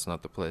it? That's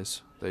not the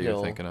place that you're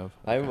No. thinking of?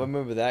 I Okay.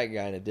 remember that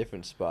guy in a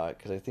different spot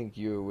because I think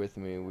you were with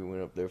me and we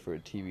went up there for a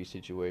TV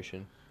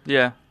situation.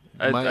 Yeah,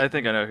 My- I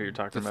think I know who you're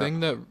talking The about. thing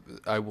that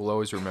I will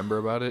always remember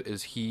about it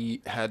is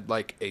he had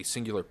like a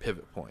singular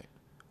pivot point.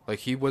 Like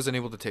he wasn't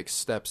able to take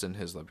steps in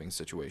his living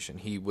situation.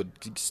 He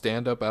would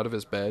stand up out of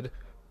his bed,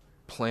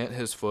 plant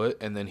his foot,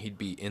 and then he'd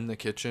be in the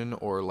kitchen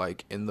or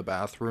like in the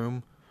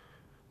bathroom.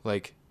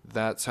 Like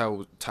that's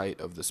how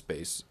tight of the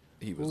space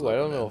he was. Ooh, I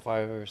don't living know in. if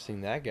I've ever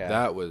seen that guy.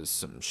 That was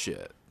some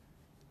shit.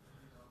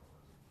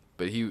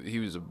 But he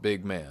was a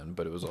big man,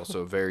 but it was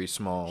also a very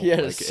small He had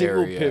like a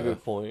single area.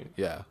 pivot point.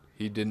 Yeah,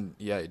 he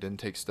didn't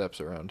take steps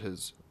around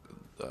his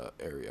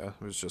area.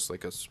 It was just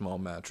like a small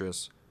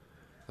mattress,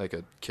 like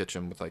a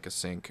kitchen with like a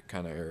sink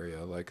kind of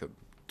area, like a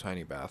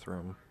tiny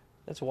bathroom.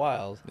 That's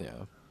wild.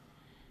 Yeah,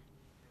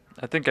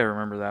 I think I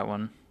remember that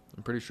one.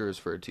 I'm pretty sure it's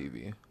for a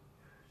TV.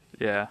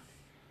 Yeah,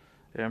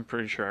 I'm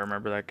pretty sure I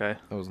remember that guy.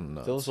 That was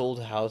nuts. Those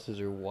old houses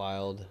are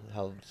wild.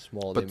 How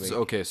small but they make.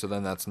 okay, so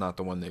then that's not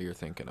the one that you're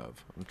thinking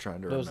of. I'm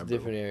trying to No, it's a remember.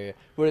 different area,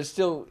 but it's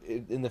still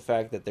in the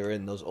fact that they're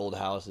in those old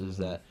houses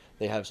Mm-hmm. that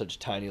they have such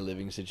tiny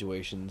living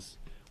situations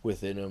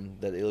within them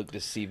that they look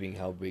deceiving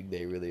how big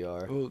they really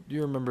are. Well, do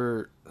you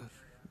remember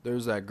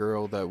there's that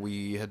girl that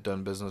we had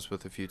done business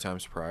with a few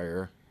times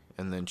prior,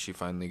 and then she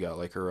finally got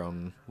like her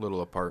own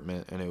little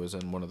apartment, and it was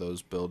in one of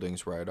those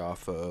buildings right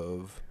off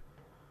of,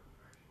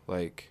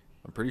 like,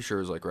 I'm pretty sure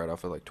it was like right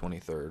off of like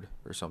 23rd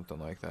or something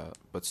like that,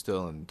 but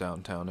still in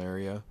downtown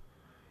area.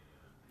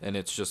 And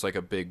it's just like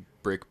a big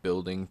brick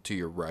building to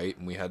your right,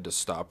 and we had to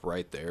stop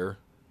right there,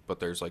 but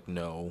there's like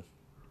no,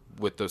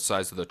 with the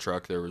size of the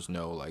truck, there was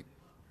no like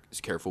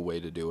careful way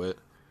to do it.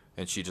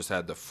 And she just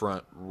had the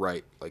front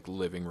right like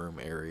living room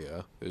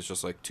area. It was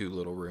just like two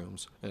little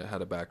rooms, and it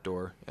had a back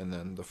door, and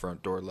then the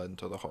front door led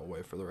into the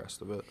hallway for the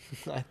rest of it.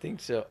 I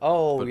think so.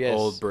 Oh, But yes.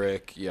 old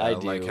brick, yeah, I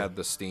like do. had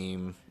the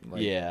steam,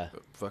 like Yeah.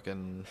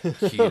 fucking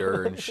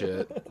heater and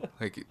shit.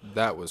 Like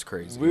that was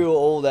crazy. Real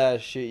old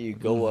ass shit. You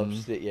go Mhm.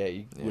 upstairs. Yeah,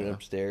 you went Yeah.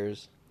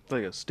 upstairs. It's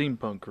like a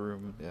steampunk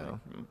room. Yeah.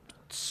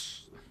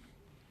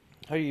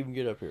 How do you even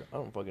get up here? I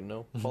don't fucking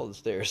know. Follow the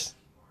stairs.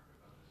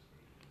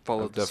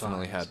 Follow I've the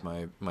definitely signs.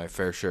 had my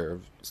fair share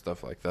of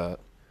stuff like that.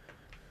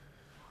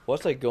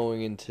 What's like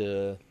going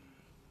into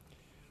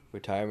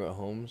retirement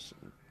homes,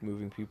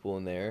 moving people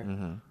in there?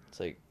 Mm-hmm. It's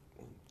like,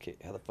 okay,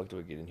 how the fuck do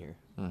I get in here?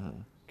 Mm-hmm.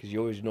 Because you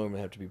always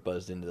normally have to be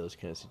buzzed into those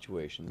kind of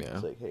situations. Yeah.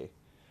 It's like, hey,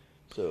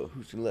 so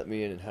who's gonna let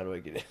me in and how do I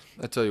get in?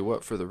 I tell you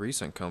what, for the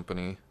recent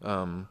company,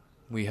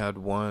 we had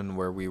one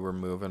where we were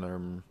moving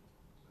them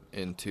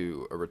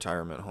into a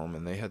retirement home,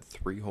 and they had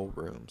 3 whole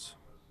rooms,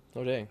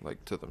 Oh dang.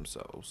 like to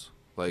themselves.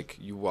 Like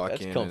you walk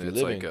That's in and comfy it's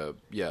living. like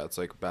it's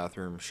like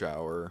bathroom,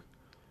 shower,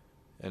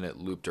 and it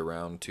looped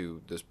around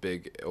to this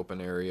big open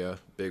area,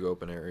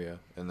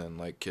 and then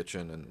like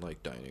kitchen and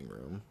like dining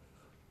room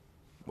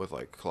with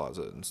like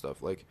closet and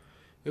stuff. Like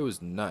it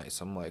was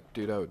nice. I'm like,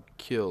 dude, I would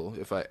kill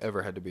if I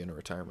ever had to be in a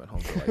retirement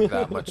home for like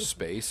that much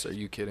space. Are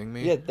you kidding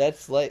me? Yeah,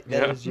 that's like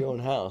that Yeah. is your own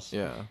house.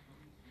 Yeah.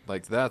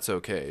 Like that's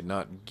okay.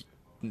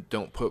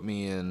 Don't put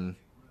me in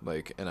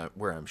like,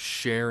 where I'm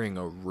sharing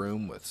a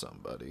room with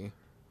somebody.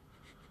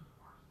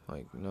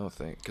 Like, no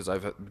thank, because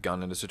I've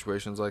gone into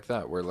situations like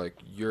that where like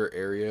your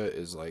area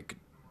is like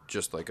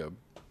just like a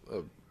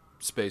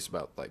space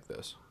about like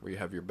this, where you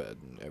have your bed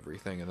and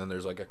everything, and then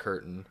there's like a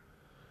curtain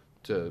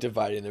to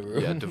dividing the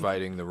room. Yeah,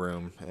 dividing the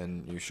room,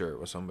 and you share it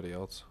with somebody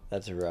else.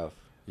 That's rough.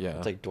 Yeah,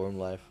 it's like dorm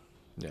life.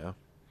 Yeah,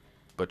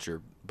 but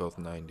you're both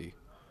 90.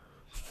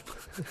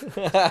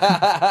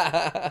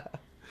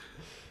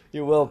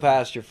 You're well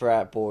past your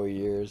frat boy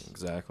years.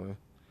 Exactly.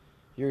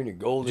 You're in your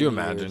golden years. Could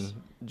you imagine years.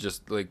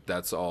 Just like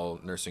that's all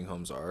nursing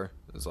homes are?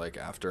 It's like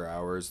after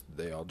hours,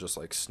 they all just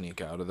like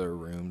sneak out of their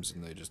rooms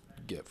and they just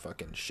get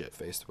fucking shit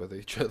faced with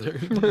each other.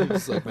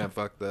 It's like, man,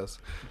 fuck this.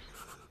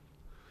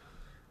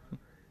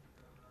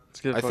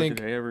 It's good. I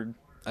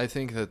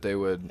think that they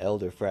would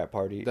elder frat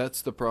party.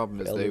 That's the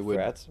problem, is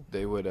frats?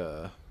 they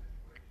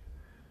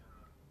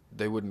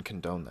wouldn't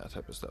condone that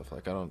type of stuff.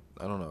 Like I don't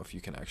know if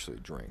you can actually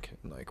drink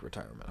in like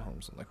retirement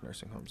homes and like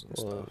nursing homes and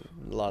stuff.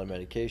 A lot of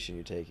medication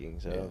you're taking,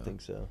 so I don't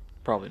think so.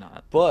 Probably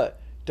not. But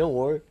don't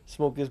worry,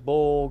 smoke this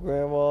bowl,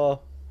 Grandma.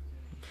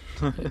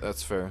 Yeah,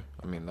 that's fair.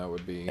 I mean, that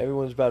would be.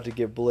 Everyone's about to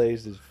get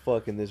blazed as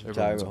fuck in this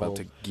retirement home. Everyone's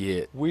about to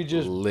get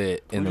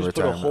lit in the retirement home. We just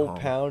put a whole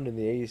pound in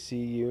the AC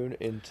unit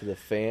into the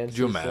fan. Could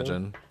you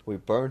imagine? We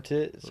burnt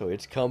it, so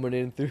it's coming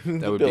in through the building.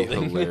 That would be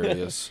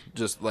hilarious.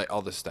 Just like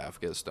all the staff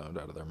get stoned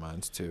out of their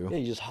minds too. Yeah,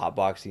 you just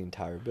hotbox the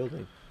entire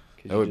building.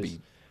 That would be.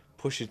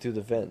 Push it through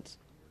the vents.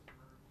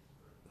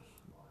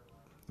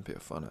 It'd be a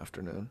fun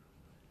afternoon.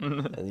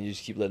 And then you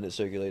just keep letting it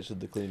circulate so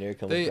the clean air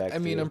comes back. I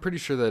mean, I'm pretty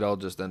sure they'd all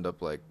just end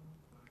up like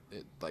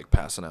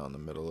passing out in the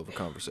middle of a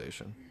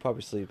conversation.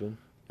 Probably sleeping.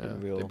 Yeah,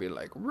 they'd be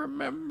like,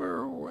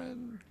 "Remember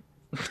when?"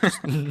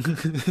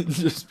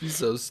 Just be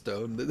so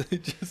stoned that they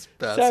just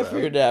pass out. Time for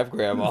your nap,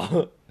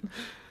 Grandma.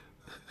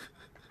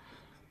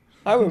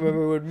 I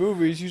remember when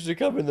movies used to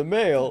come in the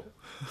mail.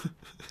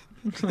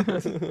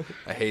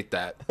 I hate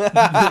that.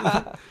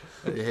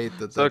 I hate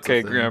that. It's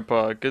okay,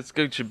 Grandpa. Let's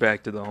get you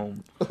back to the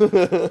home.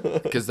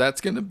 Because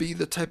that's gonna be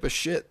the type of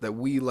shit that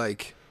we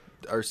like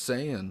are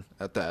saying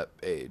at that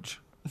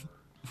age.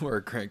 Where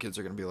our grandkids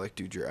are going to be like,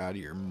 dude, you're out of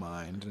your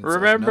mind. And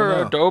remember like,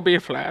 no. Adobe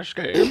Flash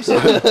games?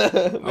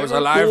 I was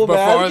alive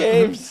before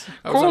games.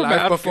 I was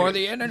alive before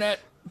the internet.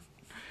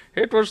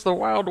 It was the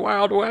wild,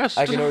 wild west.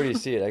 I can already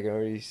see it. I can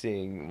already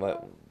see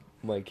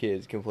my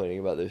kids complaining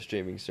about their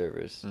streaming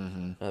service.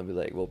 Mm-hmm. I'll be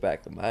like, well,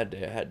 back in my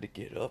day, I had to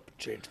get up and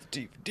change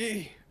the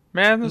DVD.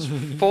 Man, this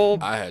full...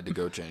 I had to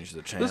go change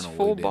the channel. This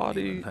full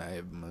body... Even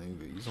have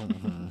movies.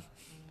 Mm-hmm.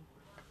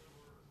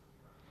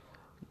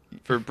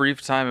 For a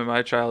brief time in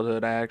my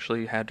childhood, I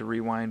actually had to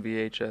rewind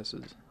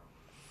VHSs.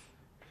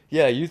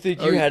 Yeah, you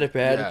think you had it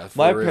bad? Yeah,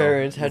 my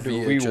parents had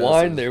to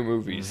rewind their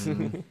movies.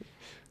 Mm-hmm.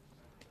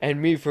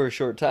 And me for a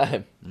short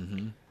time.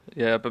 Mm-hmm.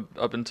 Yeah, but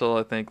up until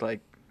I think like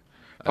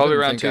probably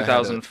around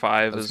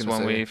 2005 is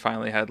when we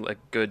finally had like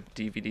good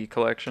DVD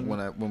collection.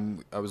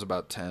 When I was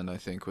about 10, I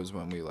think was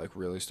when we like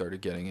really started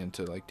getting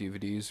into like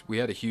DVDs. We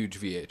had a huge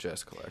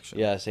VHS collection.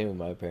 Yeah, same with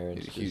my parents.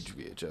 We had a huge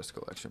VHS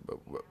collection, but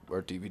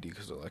our DVD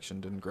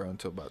collection didn't grow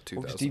until about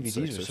 2006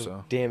 DVDs are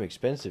so damn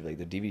expensive. Like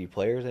the DVD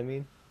players, I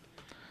mean,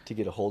 to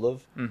get a hold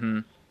of. Mm-hmm.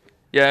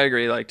 Yeah, I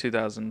agree. Like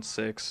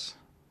 2006.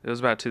 It was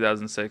about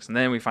 2006, and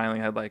then we finally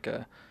had like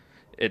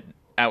it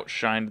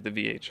outshined the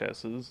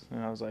VHSs,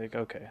 and I was like,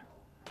 okay.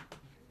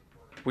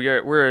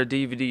 We're a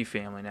DVD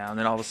family now, and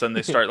then all of a sudden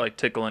they start like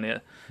tickling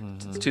it.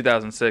 Mm-hmm. It's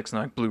 2006,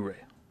 and like Blu-ray,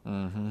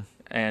 and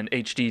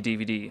HD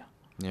DVD.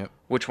 Yep.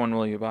 Which one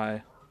will you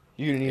buy?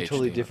 You're gonna need a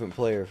totally different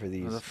player for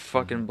these. The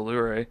fucking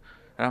Blu-ray,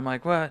 and I'm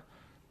like, what?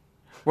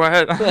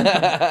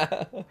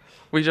 What?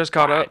 We just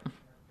caught up.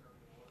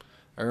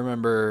 I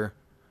remember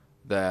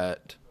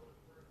that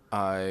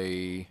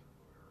I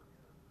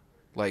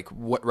right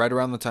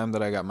around the time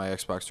that I got my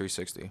Xbox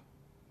 360,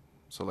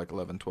 so like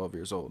 11, 12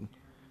 years old.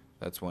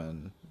 That's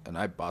when, and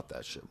I bought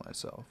that shit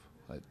myself.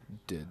 I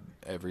did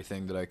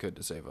everything that I could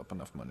to save up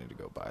enough money to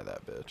go buy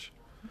that bitch.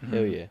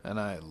 Hell yeah. And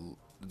I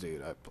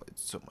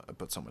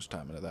put so much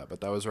time into that. But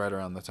that was right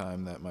around the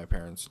time that my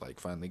parents like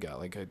finally got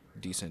like a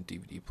decent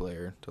DVD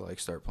player to like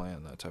start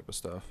playing that type of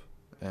stuff.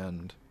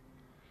 And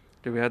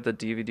dude, we had the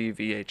DVD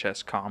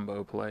VHS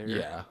combo player.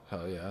 Yeah,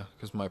 hell yeah.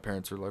 Because my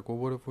parents were like, well,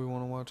 what if we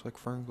want to watch like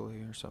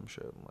Ferngully or some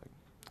shit? I'm like,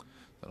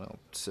 then I'll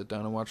sit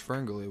down and watch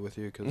Ferngully with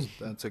you because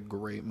that's a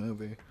great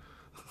movie.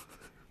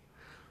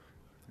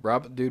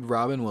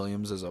 Robin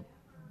Williams is a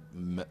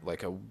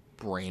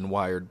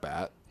brain-wired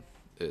bat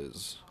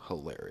is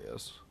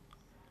hilarious.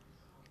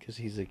 Because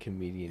he's a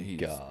comedian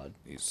god.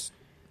 He's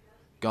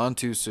gone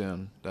too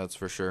soon, that's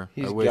for sure.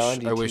 I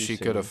wish he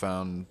could have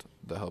found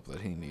the help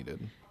that he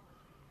needed.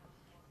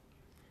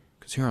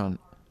 Because you're on...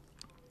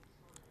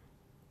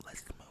 Let's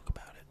smoke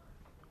about it.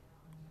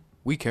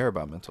 We care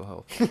about mental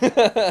health.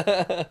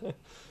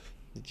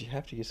 Did you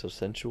have to get so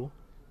sensual?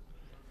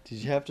 Did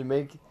you have to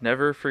make...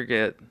 Never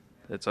forget...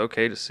 It's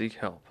okay to seek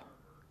help.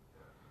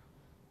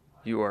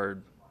 You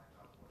are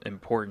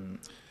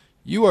important.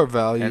 You are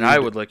valued. And I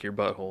would lick your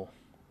butthole.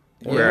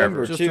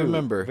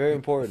 Remember, very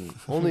important.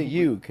 Only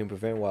you can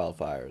prevent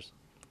wildfires.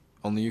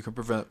 Only you can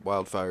prevent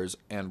wildfires,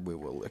 and we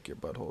will lick your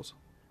buttholes.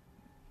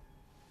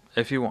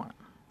 If you want.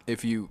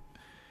 If you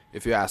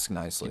ask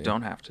nicely. You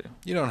don't have to.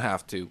 You don't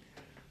have to.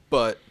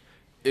 But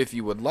if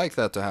you would like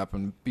that to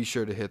happen, be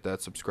sure to hit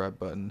that subscribe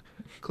button.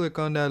 Click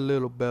on that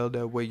little bell.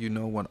 That way you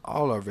know when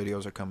all our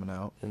videos are coming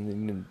out. And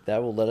then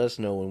that will let us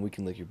know when we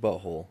can lick your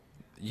butthole.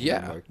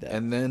 Yeah.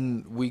 And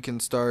then we can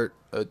start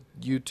a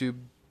YouTube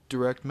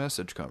direct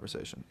message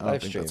conversation. I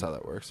don't think that's how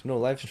that works. No,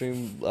 live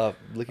stream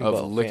licking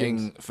of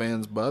licking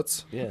fans'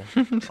 butts? Yeah.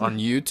 On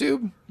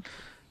YouTube?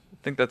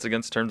 I think that's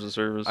against terms of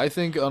service. I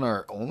think on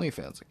our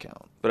OnlyFans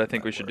account. But I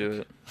think we should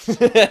do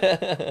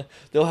it.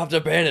 They'll have to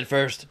ban it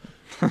first.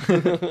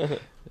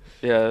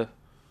 Yeah.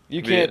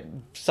 You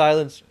can't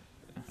silence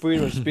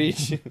freedom of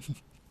speech.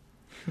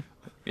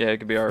 Yeah, it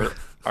could be our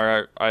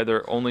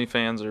either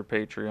OnlyFans or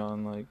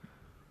Patreon. Like,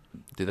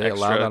 do they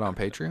allow that on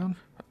Patreon?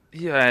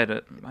 Yeah,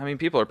 I mean,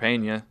 people are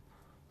paying you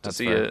to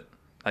see it.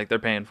 Like, they're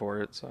paying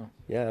for it, so.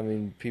 Yeah, I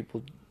mean,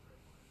 people.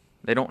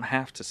 They don't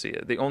have to see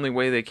it. The only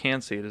way they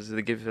can see it is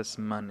they give us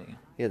money.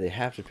 Yeah, they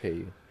have to pay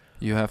you.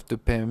 You have to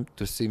pay him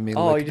to see me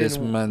lick this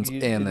man's anus. You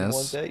didn't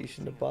want that? You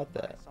shouldn't have bought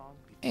that.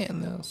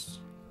 Anus.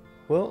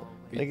 Well,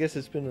 I guess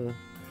it's been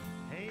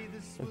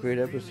a great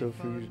episode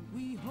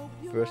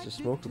for us to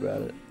smoke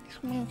about it.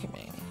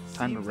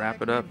 Time to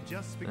wrap it up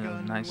in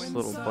a nice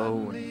little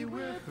bow.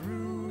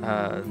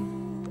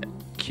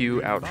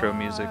 Cue outro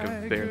music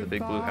of Bear the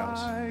Big Blue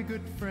House.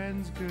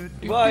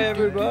 Bye,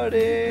 everybody.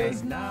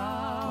 It's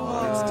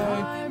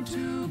time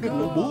to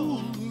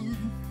go.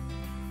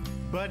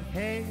 But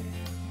hey,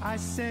 I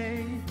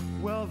say,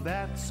 well,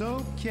 that's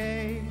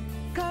okay.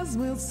 'Cause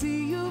we'll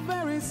see you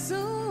very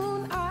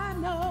soon, I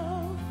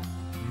know.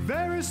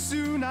 Very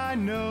soon, I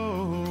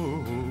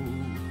know.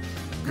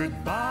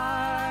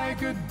 Goodbye,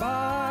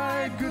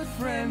 goodbye, good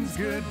friends,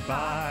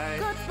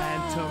 goodbye.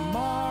 And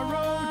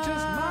tomorrow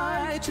just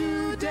like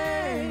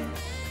today.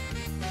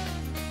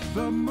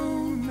 The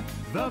moon,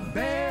 the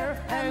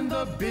bear, and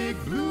the big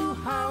blue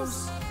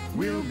house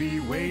will be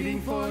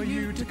waiting for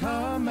you to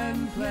come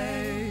and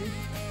play.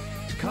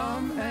 To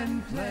come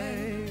and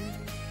play.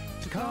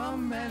 To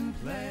come and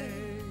play.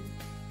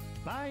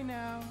 Bye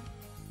now.